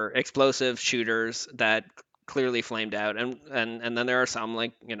Yep. were explosive shooters that clearly flamed out, and then there are some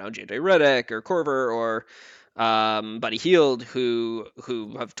like JJ Redick or Korver or Buddy Hield who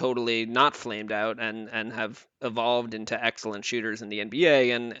have totally not flamed out and have evolved into excellent shooters in the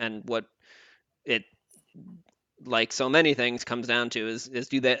NBA, and what it, like so many things, comes down to is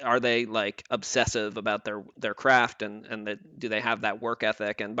are they like obsessive about their craft, and do they have that work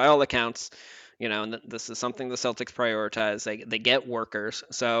ethic? And by all accounts, and this is something the Celtics prioritize. They get workers,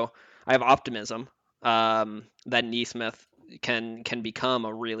 so I have optimism that Neesmith can become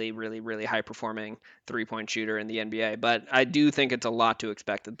a really, really, really high performing 3-point shooter in the NBA. But I do think it's a lot to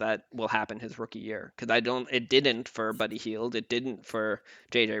expect that will happen his rookie year, because it didn't for Buddy Hield, it didn't for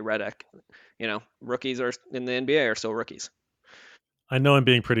JJ Redick. Rookies are in the NBA are still rookies. I know I'm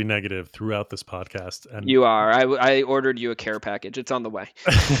being pretty negative throughout this podcast, and You are. I ordered you a care package. It's on the way.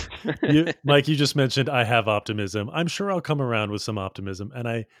 Mike, you just mentioned I have optimism. I'm sure I'll come around with some optimism, and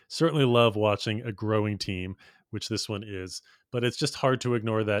I certainly love watching a growing team, which this one is. But it's just hard to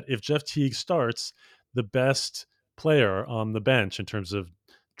ignore that if Jeff Teague starts, the best player on the bench in terms of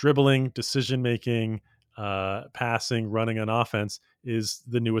dribbling, decision making, passing, running on offense is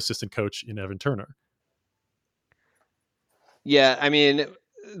the new assistant coach in Evan Turner. Yeah, I mean,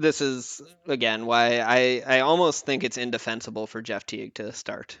 this is again why I almost think it's indefensible for Jeff Teague to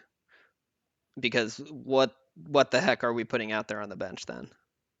start, because what the heck are we putting out there on the bench then?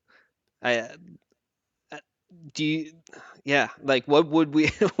 I do you, yeah, like what would we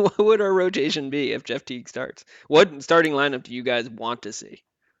what would our rotation be if Jeff Teague starts? What starting lineup do you guys want to see?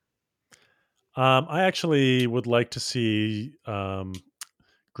 I actually would like to see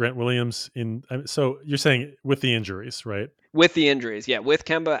Grant Williams in. So you're saying with the injuries, right? With the injuries, yeah, with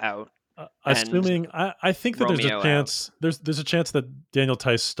Kemba out, Assuming, I think that there's a Romeo chance. There's a chance that Daniel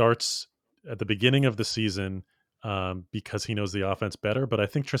Tice starts at the beginning of the season because he knows the offense better. But I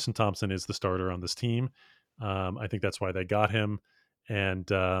think Tristan Thompson is the starter on this team. I think that's why they got him. And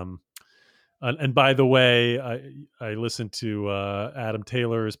by the way, I listened to Adam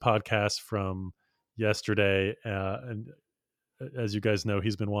Taylor's podcast from yesterday, and as you guys know,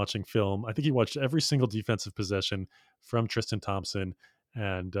 he's been watching film. I think he watched every single defensive possession from Tristan Thompson,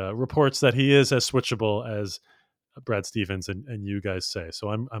 and reports that he is as switchable as Brad Stevens and you guys say. So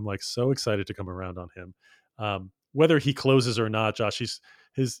I'm like so excited to come around on him. Whether he closes or not, Josh,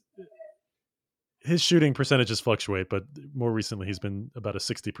 his shooting percentages fluctuate, but more recently he's been about a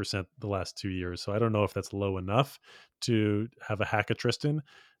 60% the last 2 years. So I don't know if that's low enough to have a hack at Tristan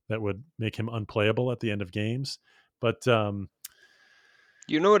that would make him unplayable at the end of games. But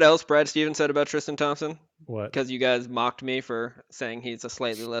You know what else Brad Stevens said about Tristan Thompson? what? Because you guys mocked me for saying he's a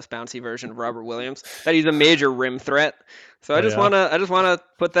slightly less bouncy version of Robert Williams, that he's a major rim threat. So I just wanna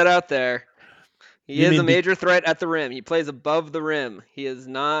put that out there. He is a major threat at the rim. He plays above the rim. He is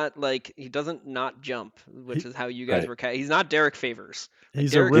not like, he doesn't not jump, which is how you guys were. He's not Derek Favors.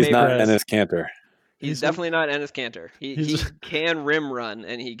 He's Derek He's not Enes Kanter. He's definitely not Enes Kanter. He can rim run,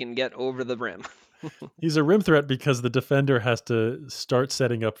 and he can get over the rim. He's a rim threat because the defender has to start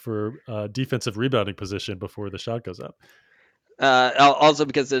setting up for defensive rebounding position before the shot goes up. Also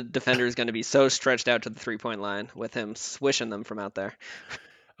because the defender is going to be so stretched out to the 3-point line with him swishing them from out there.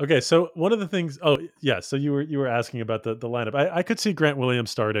 Okay, so one of the things. Oh, yeah. So you were asking about the lineup. I could see Grant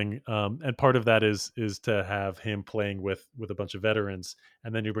Williams starting, and part of that is to have him playing with a bunch of veterans,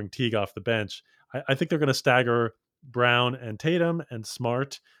 and then you bring Teague off the bench. I think they're going to stagger Brown and Tatum and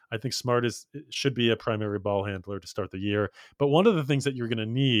Smart. I think Smart should be a primary ball handler to start the year. But one of the things that you're going to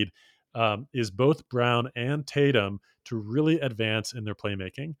need is both Brown and Tatum to really advance in their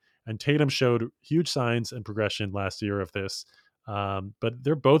playmaking. And Tatum showed huge signs and progression last year of this. But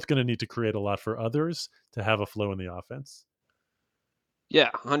they're both going to need to create a lot for others to have a flow in the offense. Yeah,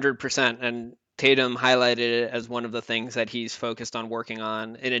 100%. And Tatum highlighted it as one of the things that he's focused on working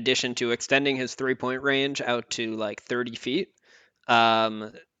on, in addition to extending his 3-point range out to like 30 feet,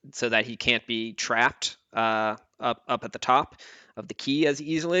 so that he can't be trapped up at the top of the key as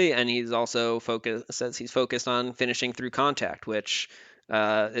easily, and he's also focused on finishing through contact, which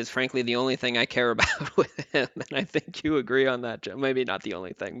is frankly the only thing I care about with him. And I think you agree on that, Joe. Maybe not the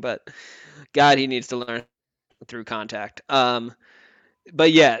only thing, but God, he needs to learn through contact.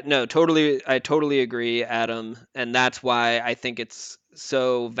 But yeah, no, I totally agree, Adam, and that's why I think it's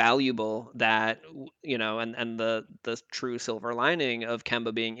so valuable that and the true silver lining of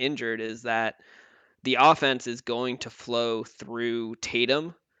Kemba being injured is that the offense is going to flow through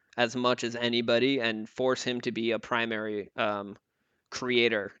Tatum as much as anybody and force him to be a primary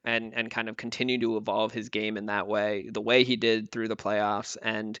creator and kind of continue to evolve his game in that way, the way he did through the playoffs,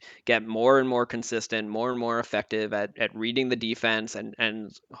 and get more and more consistent, more and more effective at reading the defense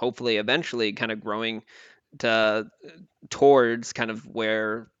and hopefully eventually kind of growing to towards kind of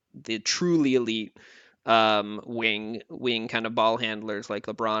where the truly elite wing kind of ball handlers like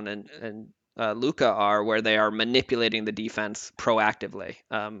LeBron and Luca are, where they are manipulating the defense proactively.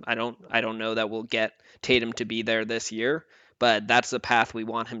 I don't know that we'll get Tatum to be there this year, but that's the path we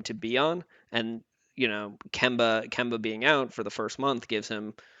want him to be on. And Kemba being out for the first month gives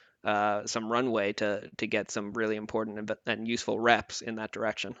him some runway to get some really important and useful reps in that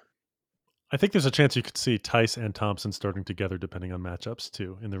direction. I think there's a chance you could see Tice and Thompson starting together depending on matchups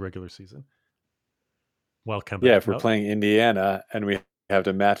too in the regular season. While Kemba, yeah, if we're playing Indiana and we have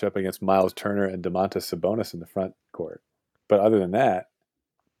to match up against Miles Turner and Domantas Sabonis in the front court. But other than that,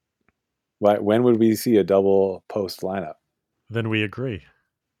 when would we see a double post lineup? Then we agree.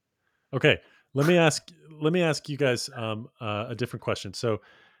 Okay, let me ask you guys a different question. So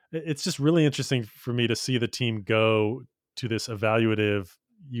it's just really interesting for me to see the team go to this evaluative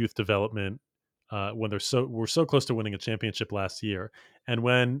youth development when we're so close to winning a championship last year, and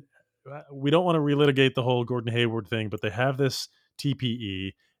when we don't want to relitigate the whole Gordon Hayward thing, but they have this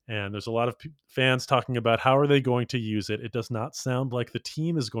TPE, and there's a lot of fans talking about how are they going to use it. It does not sound like the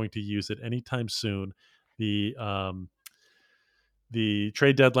team is going to use it anytime soon. The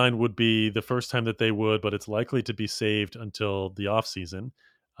trade deadline would be the first time that they would, but it's likely to be saved until the offseason.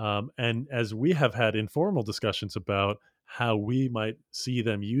 And as we have had informal discussions about how we might see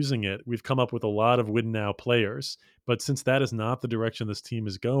them using it, we've come up with a lot of win now players. But since that is not the direction this team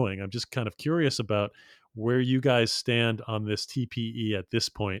is going, I'm just kind of curious about where you guys stand on this TPE at this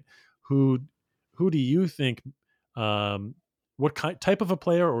point. Who do you think? What type of a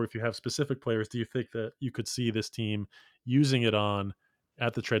player, or if you have specific players, do you think that you could see this team using it on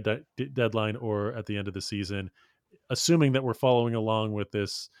at the trade deadline or at the end of the season, assuming that we're following along with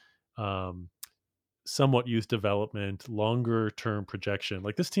this somewhat youth development, longer term projection?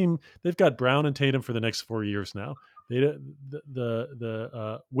 Like this team, they've got Brown and Tatum for the next 4 years now.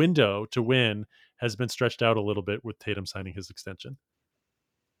 The window to win has been stretched out a little bit with Tatum signing his extension.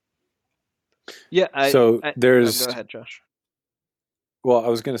 Yeah. Go ahead, Josh. Well, I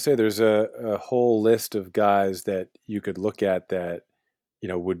was going to say there's a whole list of guys that you could look at that,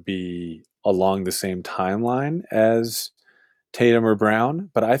 would be along the same timeline as Tatum or Brown.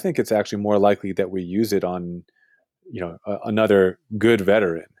 But I think it's actually more likely that we use it on, another good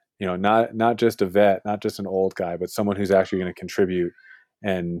veteran, not just a vet, not just an old guy, but someone who's actually going to contribute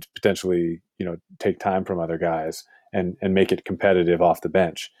and potentially, take time from other guys and make it competitive off the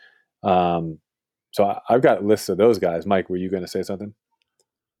bench. So I've got lists of those guys. Mike, were you going to say something?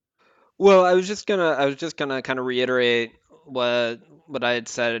 Well, I was just gonna kind of reiterate what I had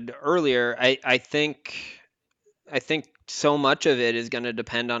said earlier. I think so much of it is going to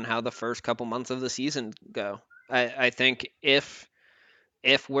depend on how the first couple months of the season go. I think if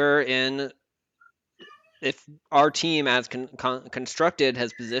we're in if our team as constructed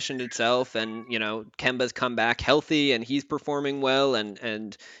has positioned itself, and Kemba's come back healthy and he's performing well,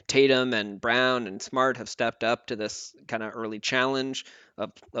 and Tatum and Brown and Smart have stepped up to this kind of early challenge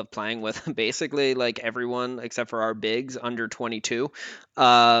of playing with basically like everyone except for our bigs under 22,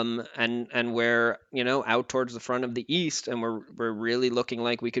 and we're out towards the front of the East, and we're really looking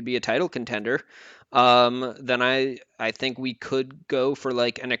like we could be a title contender, then I think we could go for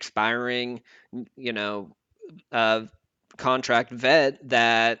like an expiring contract vet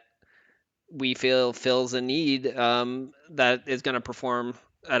that we feel fills a need that is going to perform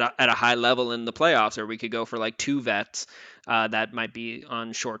at a high level in the playoffs, or we could go for like two vets that might be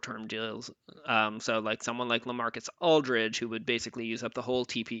on short-term deals. So like someone like LaMarcus Aldridge, who would basically use up the whole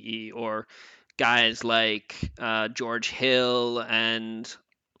TPE, or guys like George Hill, and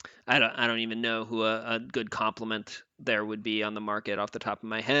I don't even know who a good complement there would be on the market off the top of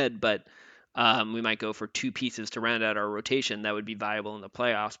my head, but we might go for two pieces to round out our rotation that would be viable in the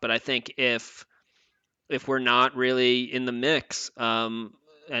playoffs. But I think if we're not really in the mix,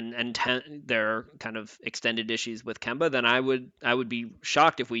 there are kind of extended issues with Kemba, then I would be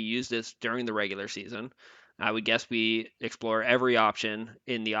shocked if we use this during the regular season. I would guess we explore every option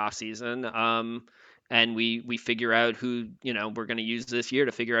in the off season, and we figure out who we're going to use this year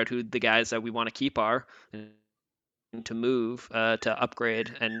to figure out who the guys that we want to keep are, and to move to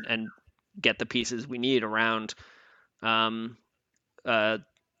upgrade and get the pieces we need around um,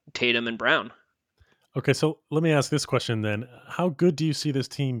 Tatum and Brown. Okay, so let me ask this question then: how good do you see this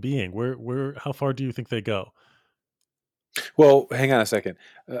team being? How far do you think they go? Well, hang on a second.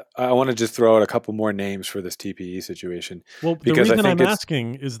 I want to just throw out a couple more names for this TPE situation Well, the because I reason think I'm it's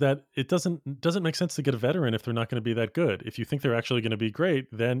asking is that it doesn't make sense to get a veteran if they're not going to be that good. If you think they're actually going to be great,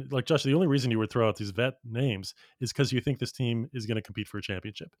 then like Josh, the only reason you would throw out these vet names is because you think this team is going to compete for a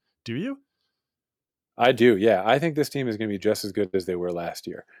championship. Do you? I do. Yeah, I think this team is going to be just as good as they were last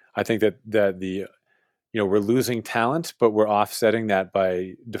year. I think that the we're losing talent, but we're offsetting that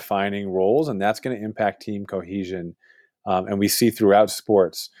by defining roles, and that's going to impact team cohesion. And we see throughout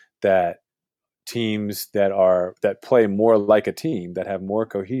sports that teams that play more like a team, that have more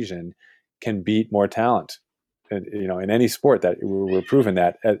cohesion, can beat more talent. And, in any sport, that we're proving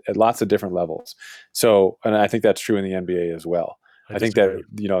that at lots of different levels. So, and I think that's true in the NBA as well. I I think disagree.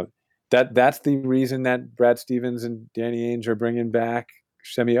 that that's the reason that Brad Stevens and Danny Ainge are bringing back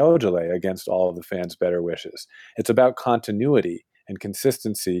Semi Ojeleye against all of the fans' better wishes. It's about continuity and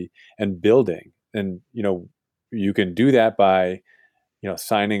consistency and building. And you can do that by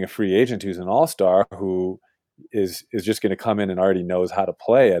signing a free agent who's an all-star who is just going to come in and already knows how to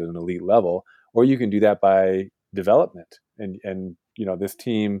play at an elite level, or you can do that by development. And this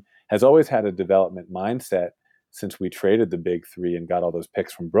team has always had a development mindset since we traded the big three and got all those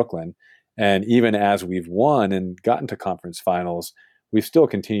picks from Brooklyn. And even as we've won and gotten to conference finals, we've still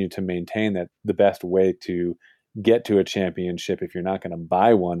continued to maintain that the best way to get to a championship, if you're not going to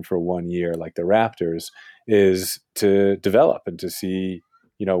buy one for 1 year like the Raptors, is to develop and to see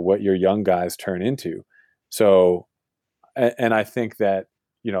what your young guys turn into. So, and I think that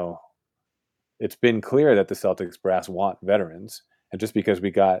it's been clear that the Celtics brass want veterans, and just because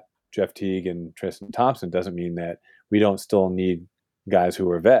we got Jeff Teague and Tristan Thompson doesn't mean that we don't still need guys who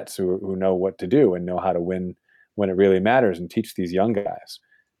are vets who know what to do and know how to win when it really matters and teach these young guys.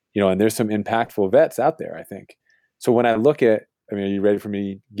 And there's some impactful vets out there, I think. So when I look at, are you ready for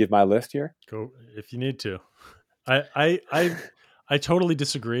me to give my list here? Go if you need to. I totally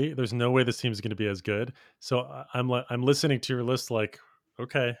disagree. There's no way this team is going to be as good. So I'm listening to your list like,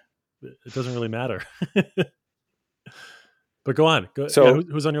 okay, it doesn't really matter. But go on. So yeah,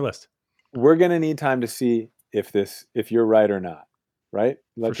 who's on your list? We're going to need time to see if you're right or not, right?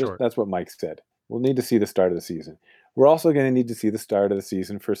 For sure. That's what Mike said. We'll need to see the start of the season. We're also going to need to see the start of the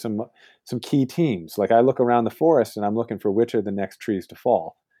season for some key teams. Like I look around the forest and I'm looking for which are the next trees to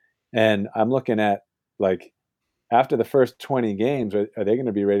fall. And I'm looking at, like, after the first 20 games, are they going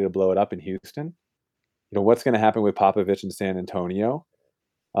to be ready to blow it up in Houston? What's going to happen with Popovich in San Antonio?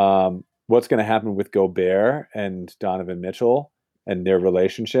 What's going to happen with Gobert and Donovan Mitchell and their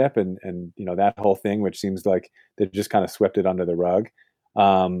relationship and that whole thing, which seems like they just kind of swept it under the rug.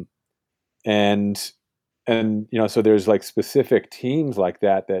 And so there's like specific teams like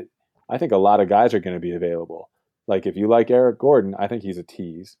that I think a lot of guys are going to be available. Like if you like Eric Gordon, I think he's a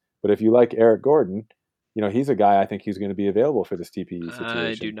tease. But if you like Eric Gordon, he's a guy I think he's going to be available for this TPE situation.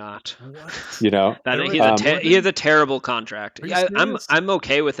 I do not. What? He has a terrible contract. I'm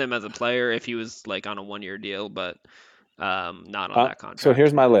okay with him as a player if he was like on a 1-year deal, but not on that contract. So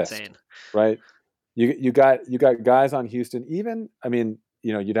here's my list. Insane. Right? You got guys on Houston. Even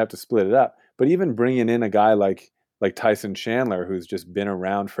you'd have to split it up, but even bringing in a guy like Tyson Chandler, who's just been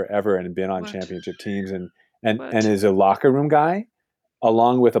around forever and been on championship teams and is a locker room guy,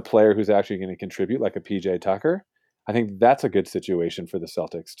 along with a player who's actually going to contribute, like a PJ Tucker, I think that's a good situation for the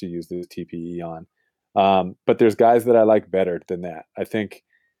Celtics to use the TPE on. But there's guys that I like better than that. I think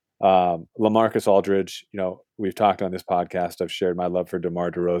LaMarcus Aldridge, we've talked on this podcast, I've shared my love for DeMar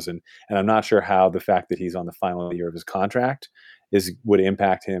DeRozan, and I'm not sure how the fact that he's on the final year of his contract would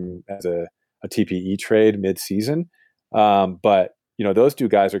impact him as a TPE trade mid-season. But those two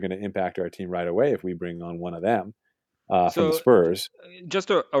guys are going to impact our team right away if we bring on one of them. From the Spurs.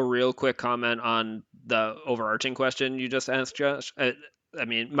 Just a real quick comment on the overarching question you just asked, Josh.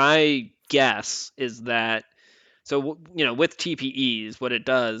 My guess is that, with TPEs, what it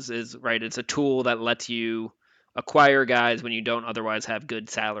does is, right, it's a tool that lets you acquire guys when you don't otherwise have good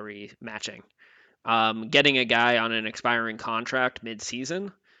salary matching. Getting a guy on an expiring contract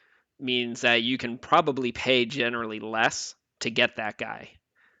mid-season means that you can probably pay generally less to get that guy.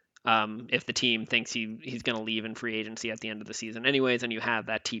 if the team thinks he's going to leave in free agency at the end of the season anyways, and you have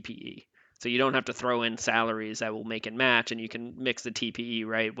that TPE. So you don't have to throw in salaries that will make it match, and you can mix the TPE,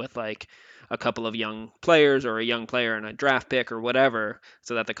 right, with like a couple of young players or a young player and a draft pick or whatever,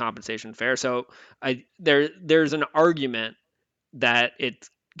 so that the compensation fair. So there's an argument that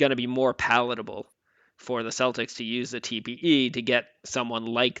it's going to be more palatable for the Celtics to use the TPE to get someone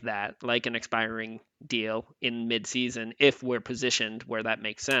like that, like an expiring deal in midseason, if we're positioned where that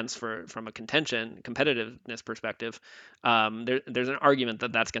makes sense from a competitiveness perspective. There's an argument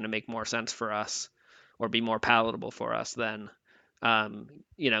that that's going to make more sense for us or be more palatable for us than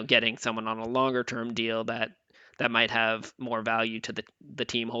getting someone on a longer term deal that might have more value to the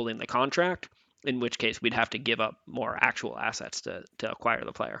team holding the contract, in which case we'd have to give up more actual assets to acquire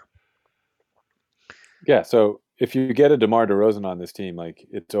the player. Yeah, so if you get a DeMar DeRozan on this team, like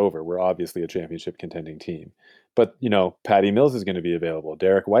it's over. We're obviously a championship contending team. But, Patty Mills is going to be available.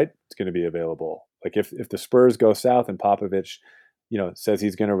 Derek White is going to be available. Like if the Spurs go south and Popovich, says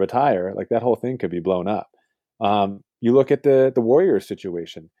he's going to retire, like that whole thing could be blown up. You look at the Warriors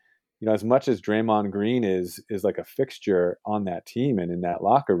situation. As much as Draymond Green is like a fixture on that team and in that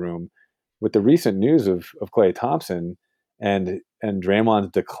locker room, with the recent news of Klay Thompson and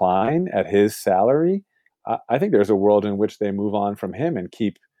Draymond's decline at his salary, I think there's a world in which they move on from him and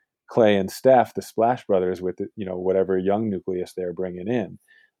keep Klay and Steph, the Splash Brothers, with whatever young nucleus they're bringing in,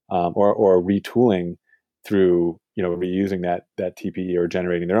 or retooling through reusing that TPE or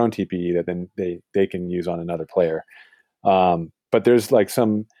generating their own TPE that then they can use on another player. But there's like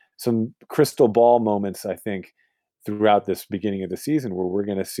some crystal ball moments, I think, throughout this beginning of the season where we're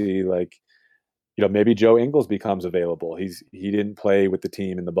going to see like, maybe Joe Ingles becomes available. He didn't play with the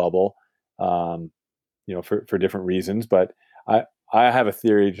team in the bubble, for different reasons. But I have a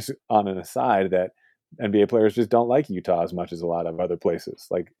theory, just on an aside, that NBA players just don't like Utah as much as a lot of other places.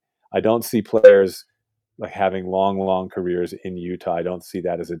 Like I don't see players like having long careers in Utah. I don't see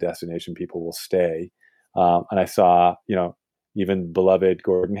that as a destination people will stay. And I saw, even beloved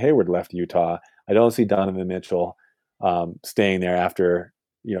Gordon Hayward left Utah. I don't see Donovan Mitchell staying there after,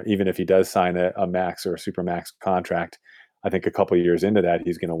 even if he does sign a max or a super max contract. I think a couple of years into that,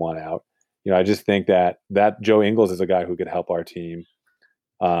 he's going to want out. I just think that Joe Ingles is a guy who could help our team.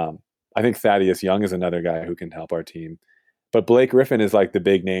 I think Thaddeus Young is another guy who can help our team. But Blake Griffin is like the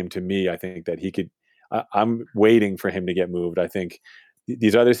big name to me. I think that he could. I'm waiting for him to get moved. I think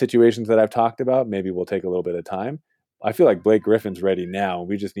these other situations that I've talked about maybe will take a little bit of time. I feel like Blake Griffin's ready now.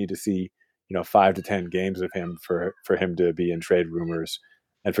 We just need to see 5 to 10 games of him for him to be in trade rumors.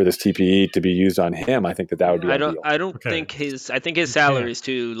 And for this TPE to be used on him, I think that would be ideal. I don't Okay. think I think his salary is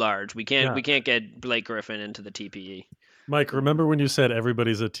too large. We can't get Blake Griffin into the TPE. Mike, remember when you said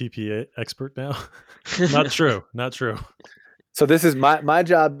everybody's a TPE expert now? Not true. Not true. So this is my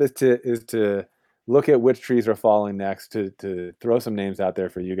job is to look at which trees are falling next, to throw some names out there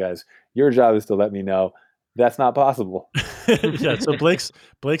for you guys. Your job is to let me know that's not possible. Yeah, so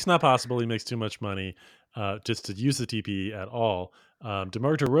Blake's not possible. He makes too much money just to use the TPE at all.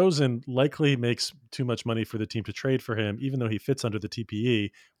 DeMar DeRozan likely makes too much money for the team to trade for him. Even though he fits under the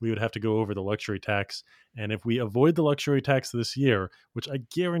TPE, we would have to go over the luxury tax. And if we avoid the luxury tax this year, which I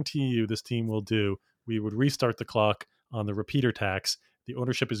guarantee you this team will do, we would restart the clock on the repeater tax. The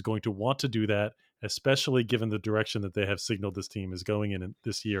ownership is going to want to do that, especially given the direction that they have signaled this team is going in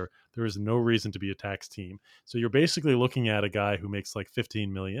this year. There is no reason to be a tax team. So you're basically looking at a guy who makes like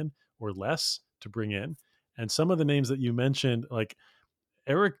 15 million or less to bring in. And some of the names that you mentioned, like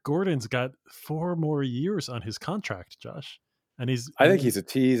Eric Gordon's got 4 more years on his contract, Josh. And I think he's a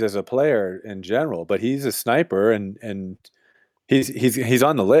tease as a player in general, but he's a sniper and he's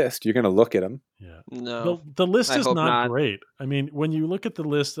on the list. You're going to look at him. Yeah. No, the list I is hope not not. great. I mean, when you look at the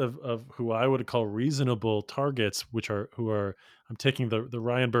list of who I would call reasonable targets, I'm taking the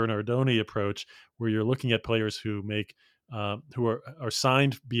Ryan Bernardoni approach, where you're looking at players who make who are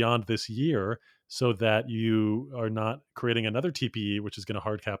signed beyond this year, so that you are not creating another TPE, which is going to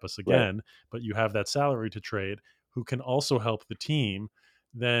hard cap us again, right, but you have that salary to trade, who can also help the team.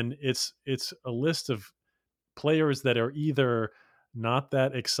 Then it's a list of players that are either not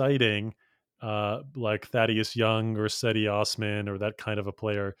that exciting, like Thaddeus Young or Seti Osman or that kind of a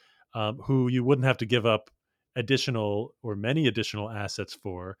player, who you wouldn't have to give up additional or many additional assets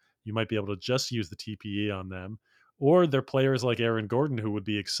for. You might be able to just use the TPE on them. Or they're players like Aaron Gordon who would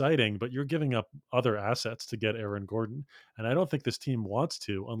be exciting, but you're giving up other assets to get Aaron Gordon. And I don't think this team wants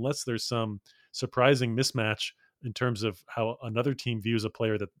to, unless there's some surprising mismatch in terms of how another team views a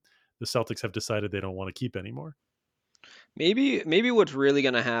player that the Celtics have decided they don't want to keep anymore. Maybe what's really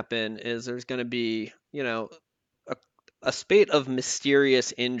going to happen is there's going to be, a a spate of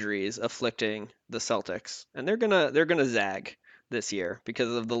mysterious injuries afflicting the Celtics, and they're gonna zag this year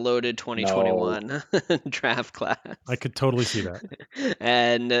because of the loaded No, 2021 draft class. I could totally see that.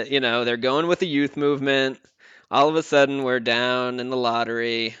 And they're going with the youth movement. All of a sudden, we're down in the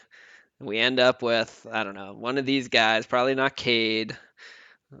lottery. We end up with, I don't know, one of these guys, probably not Cade.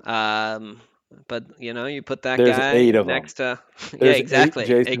 But you put that there's guy 8 of them. next to, yeah, There's 8 exactly,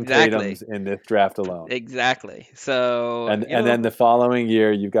 Jason exactly, Tatums in this draft alone. exactly. So, And then the following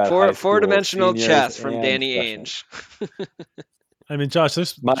year, you've got high school four-dimensional seniors chess from and Danny freshmen. Ainge. I mean, Josh,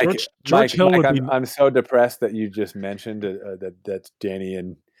 there's Mike, George Hill would be. I'm so depressed that you just mentioned that Danny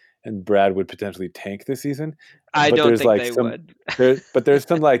and Brad would potentially tank this season. I But don't there's think like they some would. there's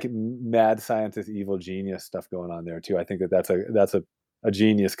some like mad scientist, evil genius stuff going on there too. I think that's a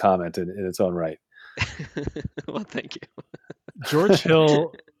genius comment in its own right. Well, thank you. George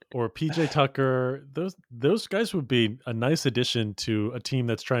Hill or PJ Tucker, those guys would be a nice addition to a team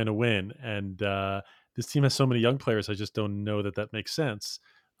that's trying to win. And this team has so many young players. I just don't know that makes sense.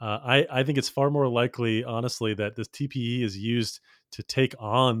 I think it's far more likely, honestly, that this TPE is used to take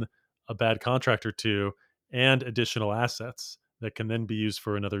on a bad contract or two and additional assets that can then be used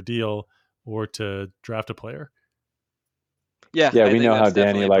for another deal or to draft a player. Yeah, Yeah, I think that's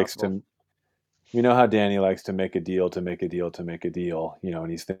definitely possible. we know how Danny likes to make a deal to make a deal to make a deal,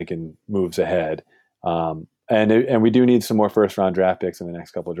 and he's thinking moves ahead. And we do need some more first round draft picks in the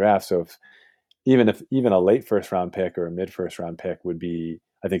next couple of drafts. So if even a late first round pick or a mid first round pick would be,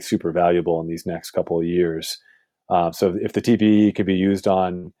 I think, super valuable in these next couple of years. So if the TPE could be used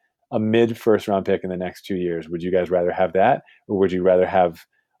on a mid first round pick in the next 2 years, would you guys rather have that, or would you rather have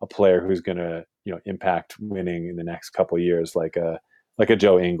a player who's going to impact winning in the next couple of years, like a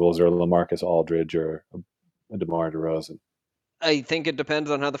Joe Ingles or a LaMarcus Aldridge or a DeMar DeRozan? I think it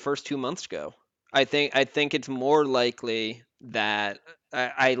depends on how the first 2 months go. I think it's more likely that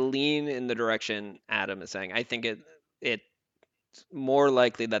I lean in the direction Adam is saying. I think it's more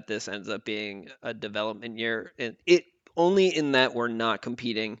likely that this ends up being a development year. It only in that we're not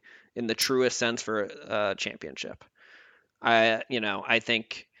competing in the truest sense for a championship. I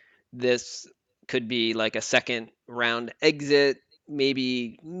think this could be like a second round exit,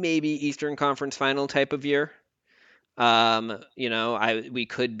 maybe Eastern Conference final type of year. We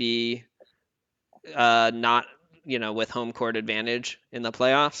could be not with home court advantage in the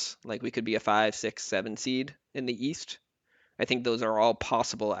playoffs. Like we could be a 5, 6, 7 seed in the East. I think those are all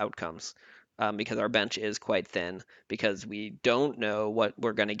possible outcomes because our bench is quite thin because we don't know what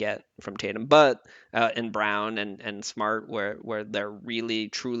we're going to get from Tatum, but and Brown and Smart where they're really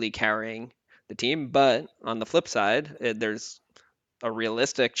truly carrying the team. But on the flip side, there's a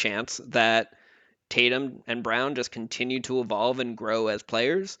realistic chance that Tatum and Brown just continue to evolve and grow as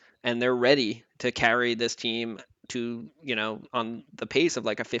players, and they're ready to carry this team to, on the pace of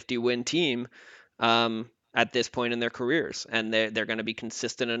like a 50-win team at this point in their careers. And they're going to be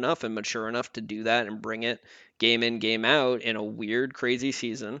consistent enough and mature enough to do that and bring it game in, game out in a weird, crazy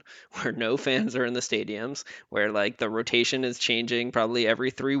season where no fans are in the stadiums, where like the rotation is changing probably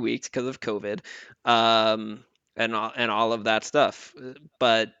every 3 weeks because of COVID, and all of that stuff.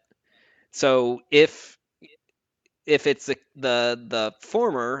 But so if it's the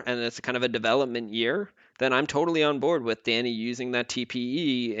former and it's kind of a development year, then I'm totally on board with Danny using that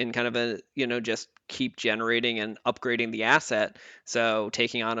TPE and kind of just keep generating and upgrading the asset. So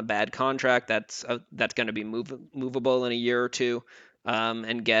taking on a bad contract that's going to be movable in a year or two,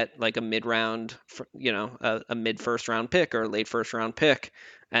 and get like a mid round, a mid first round pick or a late first round pick,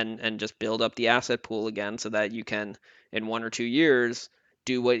 and just build up the asset pool again so that you can in 1 or 2 years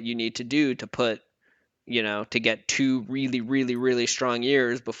do what you need to do to put to get 2 really, really, really strong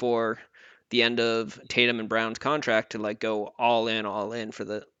years before the end of Tatum and Brown's contract to like go all in for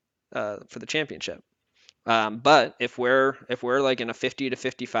the championship. But if we're like in a 50 to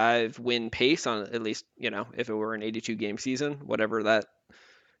 55 win pace on at least, if it were an 82 game season, whatever that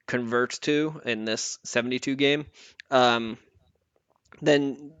converts to in this 72 game, um,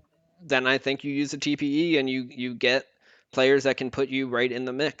 then I think you use the TPE and you get players that can put you right in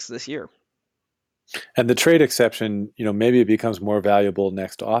the mix this year. And the trade exception, maybe it becomes more valuable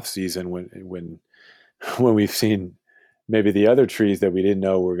next offseason when we've seen maybe the other trees that we didn't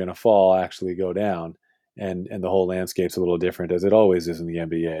know were going to fall actually go down, and the whole landscape's a little different, as it always is in the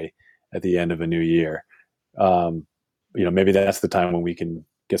NBA at the end of a new year. Maybe that's the time when we can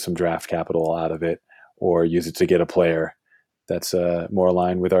get some draft capital out of it or use it to get a player that's more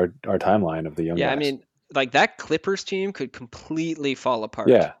aligned with our timeline of the young guys. I mean, like that Clippers team could completely fall apart.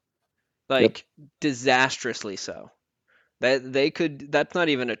 Yeah. Like disastrously so. That they could. That's not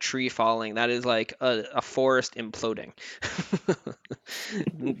even a tree falling. That is like a forest imploding.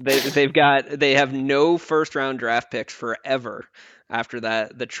 They have no first round draft picks forever after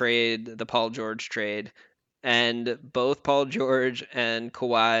that the Paul George trade, and both Paul George and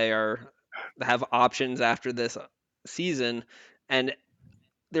Kawhi have options after this season, and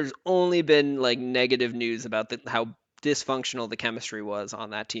there's only been like negative news about how dysfunctional the chemistry was on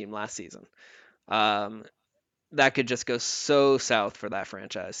that team last season. Um, that could just go so south for that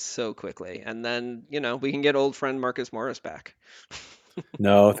franchise so quickly. And then, we can get old friend Marcus Morris back.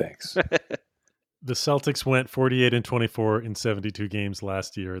 No, thanks. The Celtics went 48-24 in 72 games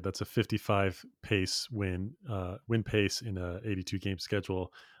last year. That's a 55 pace win pace in a 82 game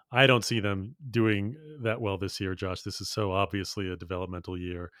schedule. I don't see them doing that well this year, Josh. This is so obviously a developmental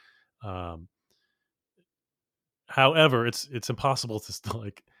year. However, it's impossible to still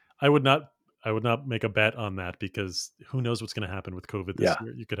I would not make a bet on that, because who knows what's going to happen with COVID this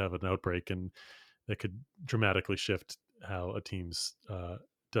year. You could have an outbreak and that could dramatically shift how a team's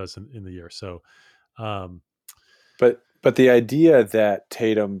does in the year. So But the idea that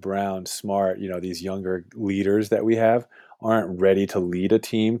Tatum, Brown, Smart, these younger leaders that we have aren't ready to lead a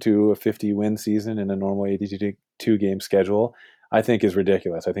team to a 50-win season in a normal 82 game schedule, I think is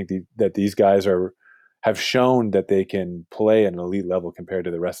ridiculous. I think that these guys have shown that they can play at an elite level compared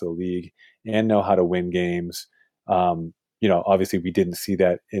to the rest of the league and know how to win games. Obviously we didn't see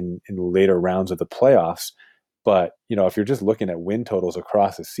that in the later rounds of the playoffs. But, if you're just looking at win totals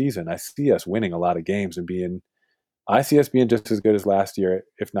across the season, I see us winning a lot of games and I see us being just as good as last year,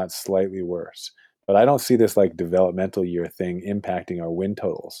 if not slightly worse. But I don't see this developmental year thing impacting our win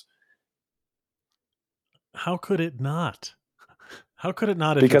totals. How could it not? How could it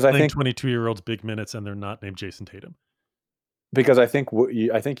not if Because you're I playing think 22-year-olds big minutes and they're not named Jason Tatum? because I think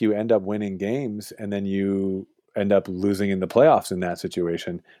you end up winning games and then you end up losing in the playoffs in that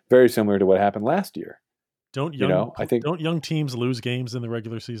situation. Very similar to what happened last year. Don't I think young teams lose games in the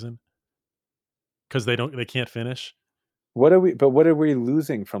regular season because they can't finish? what are we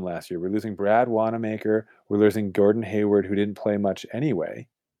losing from last year? We're losing Brad Wanamaker. We're losing Gordon Hayward, who didn't play much anyway.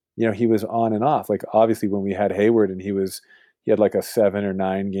 He was on and off. Obviously when we had Hayward and he had a 7 or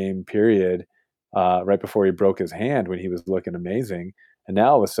 9 game period right before he broke his hand when he was looking amazing. And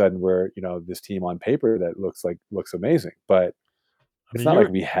now all of a sudden we're, this team on paper that looks amazing. But I it's mean, not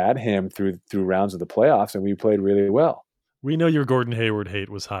like we had him through rounds of the playoffs and we played really well. we know your Gordon Hayward hate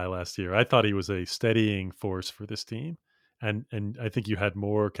was high last year. I thought he was a steadying force for this team. And I think you had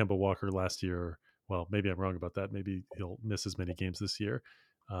more Kemba Walker last year. Well, maybe I'm wrong about that. Maybe he'll miss as many games this year.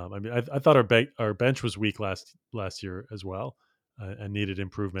 I thought our bench was weak last year as well, and needed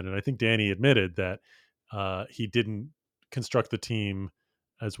improvement. And I think Danny admitted that he didn't construct the team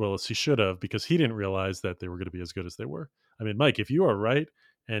as well as he should have, because he didn't realize that they were going to be as good as they were. I mean, Mike, if you are right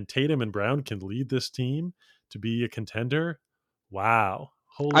and Tatum and Brown can lead this team to be a contender, wow.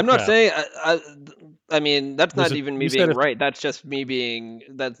 Holy I'm not crap. saying. I mean, that's not even me You said being right. That's just me being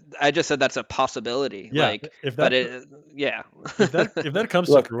that. I just said that's a possibility. yeah, if But that yeah. if that comes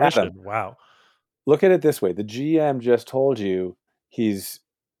to Look, fruition, Adam, wow. look at it this way. The GM just told you he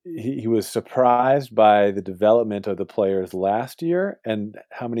was surprised by the development of the players last year and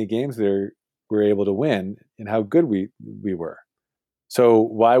how many games they were able to win and how good we were. So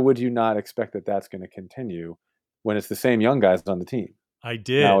why would you not expect that that's going to continue when it's the same young guys on the team? I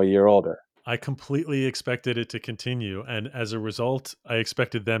did. Now a year older. I completely expected it to continue, and as a result, I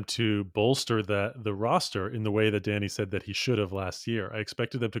expected them to bolster the roster in the way that Danny said that he should have last year. I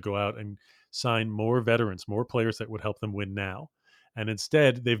expected them to go out and sign more veterans, more players that would help them win now. And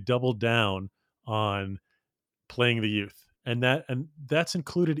instead, they've doubled down on playing the youth, and that's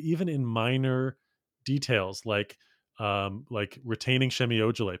included even in minor details like retaining Shemi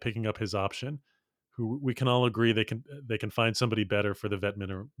Ojale, picking up his option, who we can all agree they can find somebody better for the vet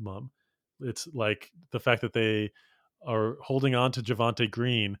minimum. It's like the fact that they are holding on to Javonte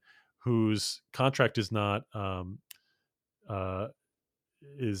Green, whose contract is not what do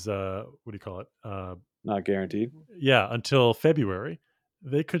you call it? Not guaranteed. Yeah, until February.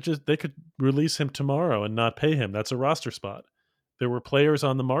 They could release him tomorrow and not pay him. That's a roster spot. There were players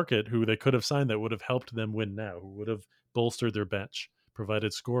on the market who they could have signed that would have helped them win now, who would have bolstered their bench,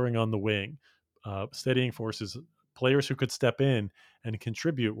 provided scoring on the wing, steadying forces, players who could step in and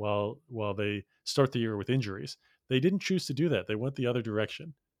contribute while they start the year with injuries. They didn't choose to do that. They went the other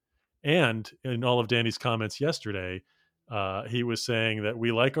direction. And in all of Danny's comments yesterday, he was saying that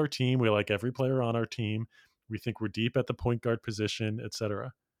we like our team, we like every player on our team, we think we're deep at the point guard position,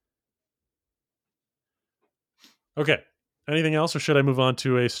 etc. Okay. Anything else, or should I move on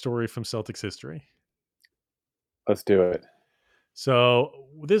to a story from Celtics history? Let's do it. So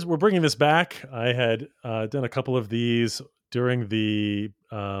we're bringing this back. I had done a couple of these during the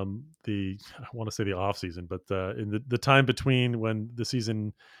I want to say the off season, but in the time between when the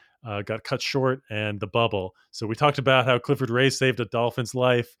season got cut short and the bubble. So we talked about how Clifford Ray saved a Dolphins'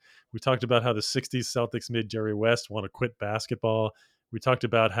 life. We talked about how the '60s Celtics made Jerry West want to quit basketball. We talked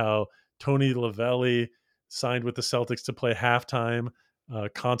about how Tony Lavelli signed with the Celtics to play halftime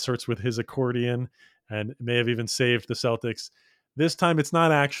concerts with his accordion and may have even saved the Celtics. This time, it's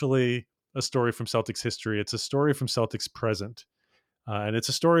not actually a story from Celtics history. It's a story from Celtics present. And it's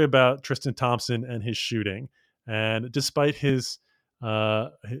a story about Tristan Thompson and his shooting. And despite uh,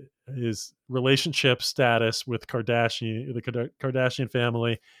 his relationship status with the Kardashian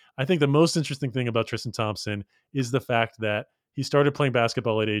family, I think the most interesting thing about Tristan Thompson is the fact that he started playing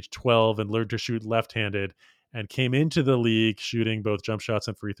basketball at age 12 and learned to shoot left-handed, and came into the league shooting both jump shots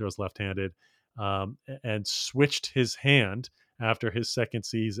and free throws left-handed, and switched his hand after his second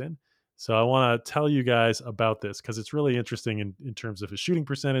season. So I want to tell you guys about this because it's really interesting in terms of his shooting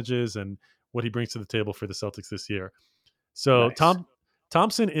percentages and what he brings to the table for the Celtics this year. So Nice.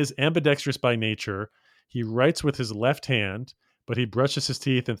 Thompson is ambidextrous by nature. He writes with his left hand, but he brushes his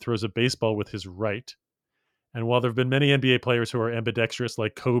teeth and throws a baseball with his right. And while there have been many NBA players who are ambidextrous,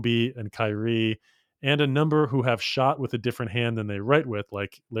 like Kobe and Kyrie, and a number who have shot with a different hand than they write with,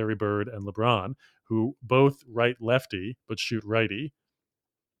 like Larry Bird and LeBron, who both write lefty but shoot righty.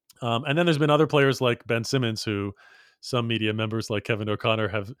 And then there's been other players like Ben Simmons, who some media members like Kevin O'Connor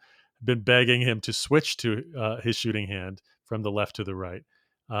have been begging him to switch to his shooting hand from the left to the right,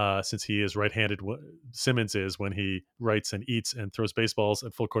 since he is right-handed. Simmons is when he writes and eats and throws baseballs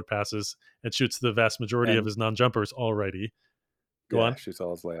and full court passes and shoots the vast majority of his non-jumpers all righty. Go on. Shoots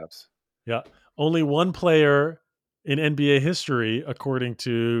all his layups. Yeah. Only one player in NBA history, according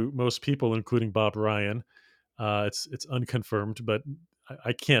to most people, including Bob Ryan. It's unconfirmed, but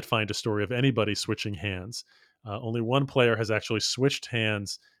I can't find a story of anybody switching hands. Only one player has actually switched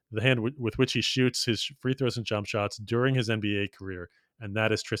hands, the hand with which he shoots his free throws and jump shots during his NBA career, and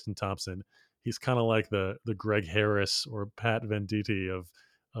that is Tristan Thompson. He's kind of like the Greg Harris or Pat Venditti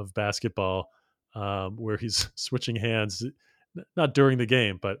of basketball, where he's switching hands, not during the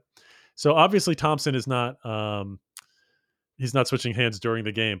game, but so obviously Thompson is not. He's not switching hands during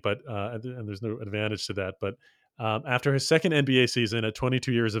the game, but and there's no advantage to that. But after his second NBA season at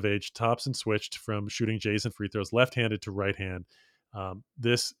 22 years of age, Thompson switched from shooting Jays and free throws left-handed to right-hand.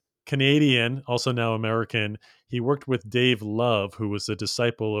 This Canadian, also now American, he worked with Dave Love, who was a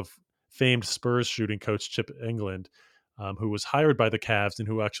disciple of famed Spurs shooting coach Chip England, who was hired by the Cavs and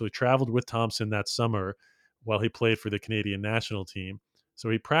who actually traveled with Thompson that summer while he played for the Canadian national team. So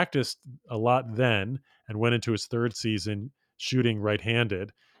he practiced a lot then and went into his third season shooting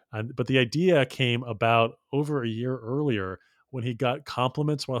right-handed. But the idea came about over a year earlier when he got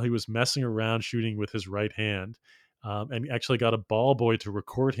compliments while he was messing around shooting with his right hand, and actually got a ball boy to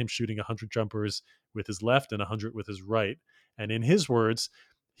record him shooting 100 jumpers with his left and 100 with his right. And in his words,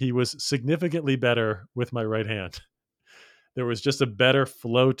 he was significantly better with my right hand. There was just a better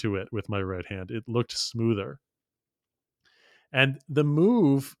flow to it with my right hand. It looked smoother. And the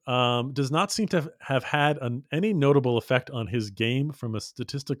move does not seem to have had any notable effect on his game from a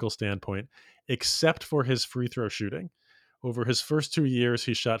statistical standpoint, except for his free throw shooting. Over his first 2 years,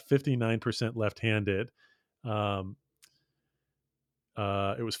 he shot 59% left-handed. It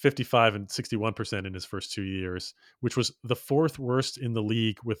was 55 and 61% in his first 2 years, which was the fourth worst in the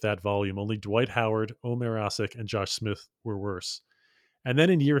league with that volume. Only Dwight Howard, Omer Asik, and Josh Smith were worse. And then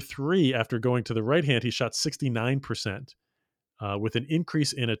in year 3, after going to the right hand, he shot 69%. With an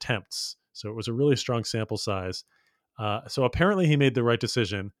increase in attempts. So it was a really strong sample size. So apparently he made the right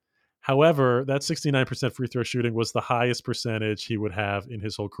decision. However, that 69% free throw shooting was the highest percentage he would have in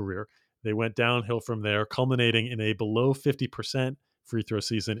his whole career. They went downhill from there, culminating in a below 50% free throw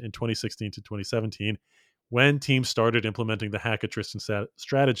season in 2016 to 2017, when teams started implementing the hack at Tristan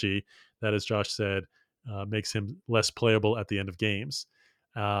strategy that, as Josh said, makes him less playable at the end of games.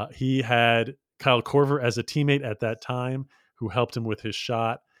 He had Kyle Korver as a teammate at that time, who helped him with his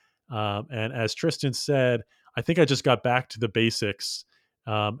shot. And as Tristan said, I think I just got back to the basics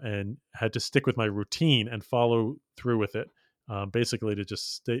and had to stick with my routine and follow through with it, basically to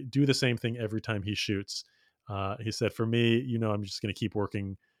just do the same thing every time he shoots. He said, for me, I'm just going to keep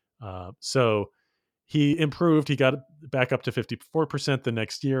working. So he improved. He got back up to 54% the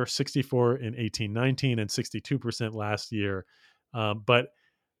next year, 64 in 18-19, and 62% last year.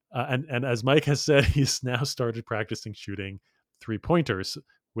 And as Mike has said, he's now started practicing shooting 3-pointers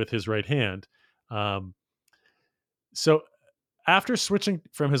with his right hand. So after switching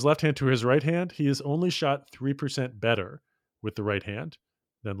from his left hand to his right hand, he has only shot 3% better with the right hand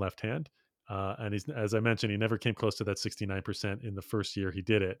than left hand. And he's, as I mentioned, he never came close to that 69% in the first year he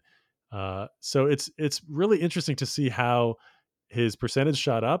did it. So it's really interesting to see how his percentage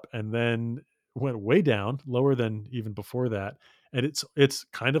shot up and then went way down, lower than even before that. And it's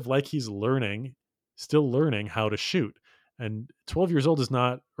kind of like he's still learning how to shoot. And 12 years old is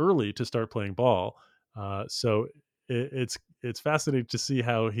not early to start playing ball. So it's fascinating to see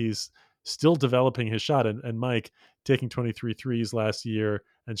how he's still developing his shot. And Mike taking 23 threes last year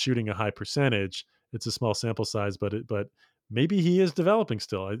and shooting a high percentage. It's a small sample size, but maybe he is developing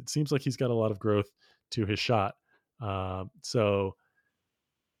still. It seems like he's got a lot of growth to his shot.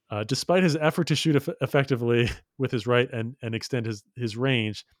 Despite his effort to shoot effectively with his right and extend his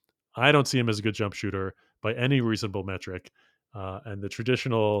range, I don't see him as a good jump shooter by any reasonable metric. And the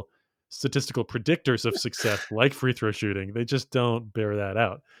traditional statistical predictors of success, like free throw shooting, they just don't bear that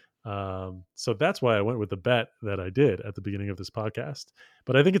out. So that's why I went with the bet that I did at the beginning of this podcast.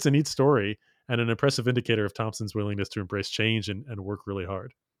 But I think it's a neat story and an impressive indicator of Thompson's willingness to embrace change and work really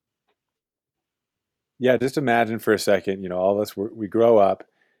hard. Yeah, just imagine for a second, all of us, we grow up,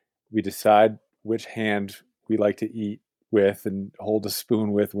 we decide which hand we like to eat with and hold a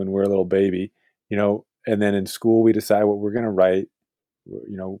spoon with when we're a little baby, and then in school we decide what we're going to write.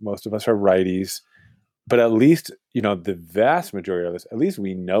 Most of us are righties, but at least, the vast majority of us, at least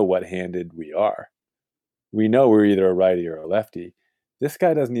we know what handed we are. We know we're either a righty or a lefty. This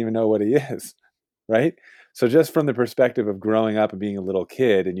guy doesn't even know what he is, right? So just from the perspective of growing up and being a little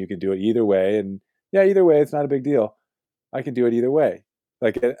kid, and you can do it either way, and yeah, either way, it's not a big deal. I can do it either way.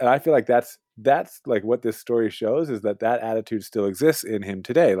 And I feel like that's like what this story shows, is that attitude still exists in him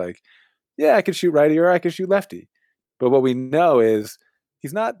today. Like, yeah, I can shoot righty or I can shoot lefty. But what we know is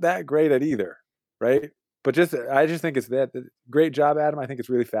he's not that great at either, right? But I just think it's that great job, Adam. I think it's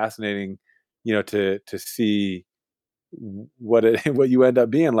really fascinating, to see what you end up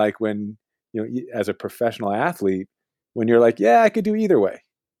being like when, as a professional athlete, when you're like, yeah, I could do either way.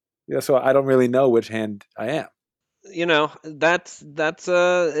 So I don't really know which hand I am. That's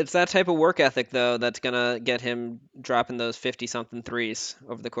it's that type of work ethic though that's gonna get him dropping those 50-something threes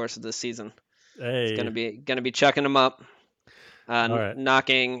over the course of this season. Hey. It's gonna be chucking them up, All right.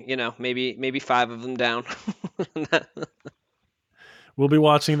 knocking maybe 5 of them down. We'll be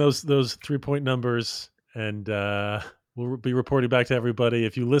watching those 3-point numbers, and we'll be reporting back to everybody.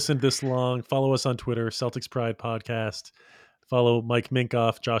 If you listened this long, follow us on Twitter, Celtics Pride Podcast. Follow Mike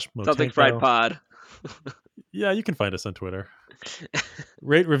Minkoff, Josh Motenko. Celtics Pride Pod. Yeah, you can find us on Twitter.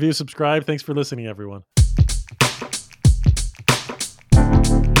 Rate, review, subscribe. Thanks for listening, everyone.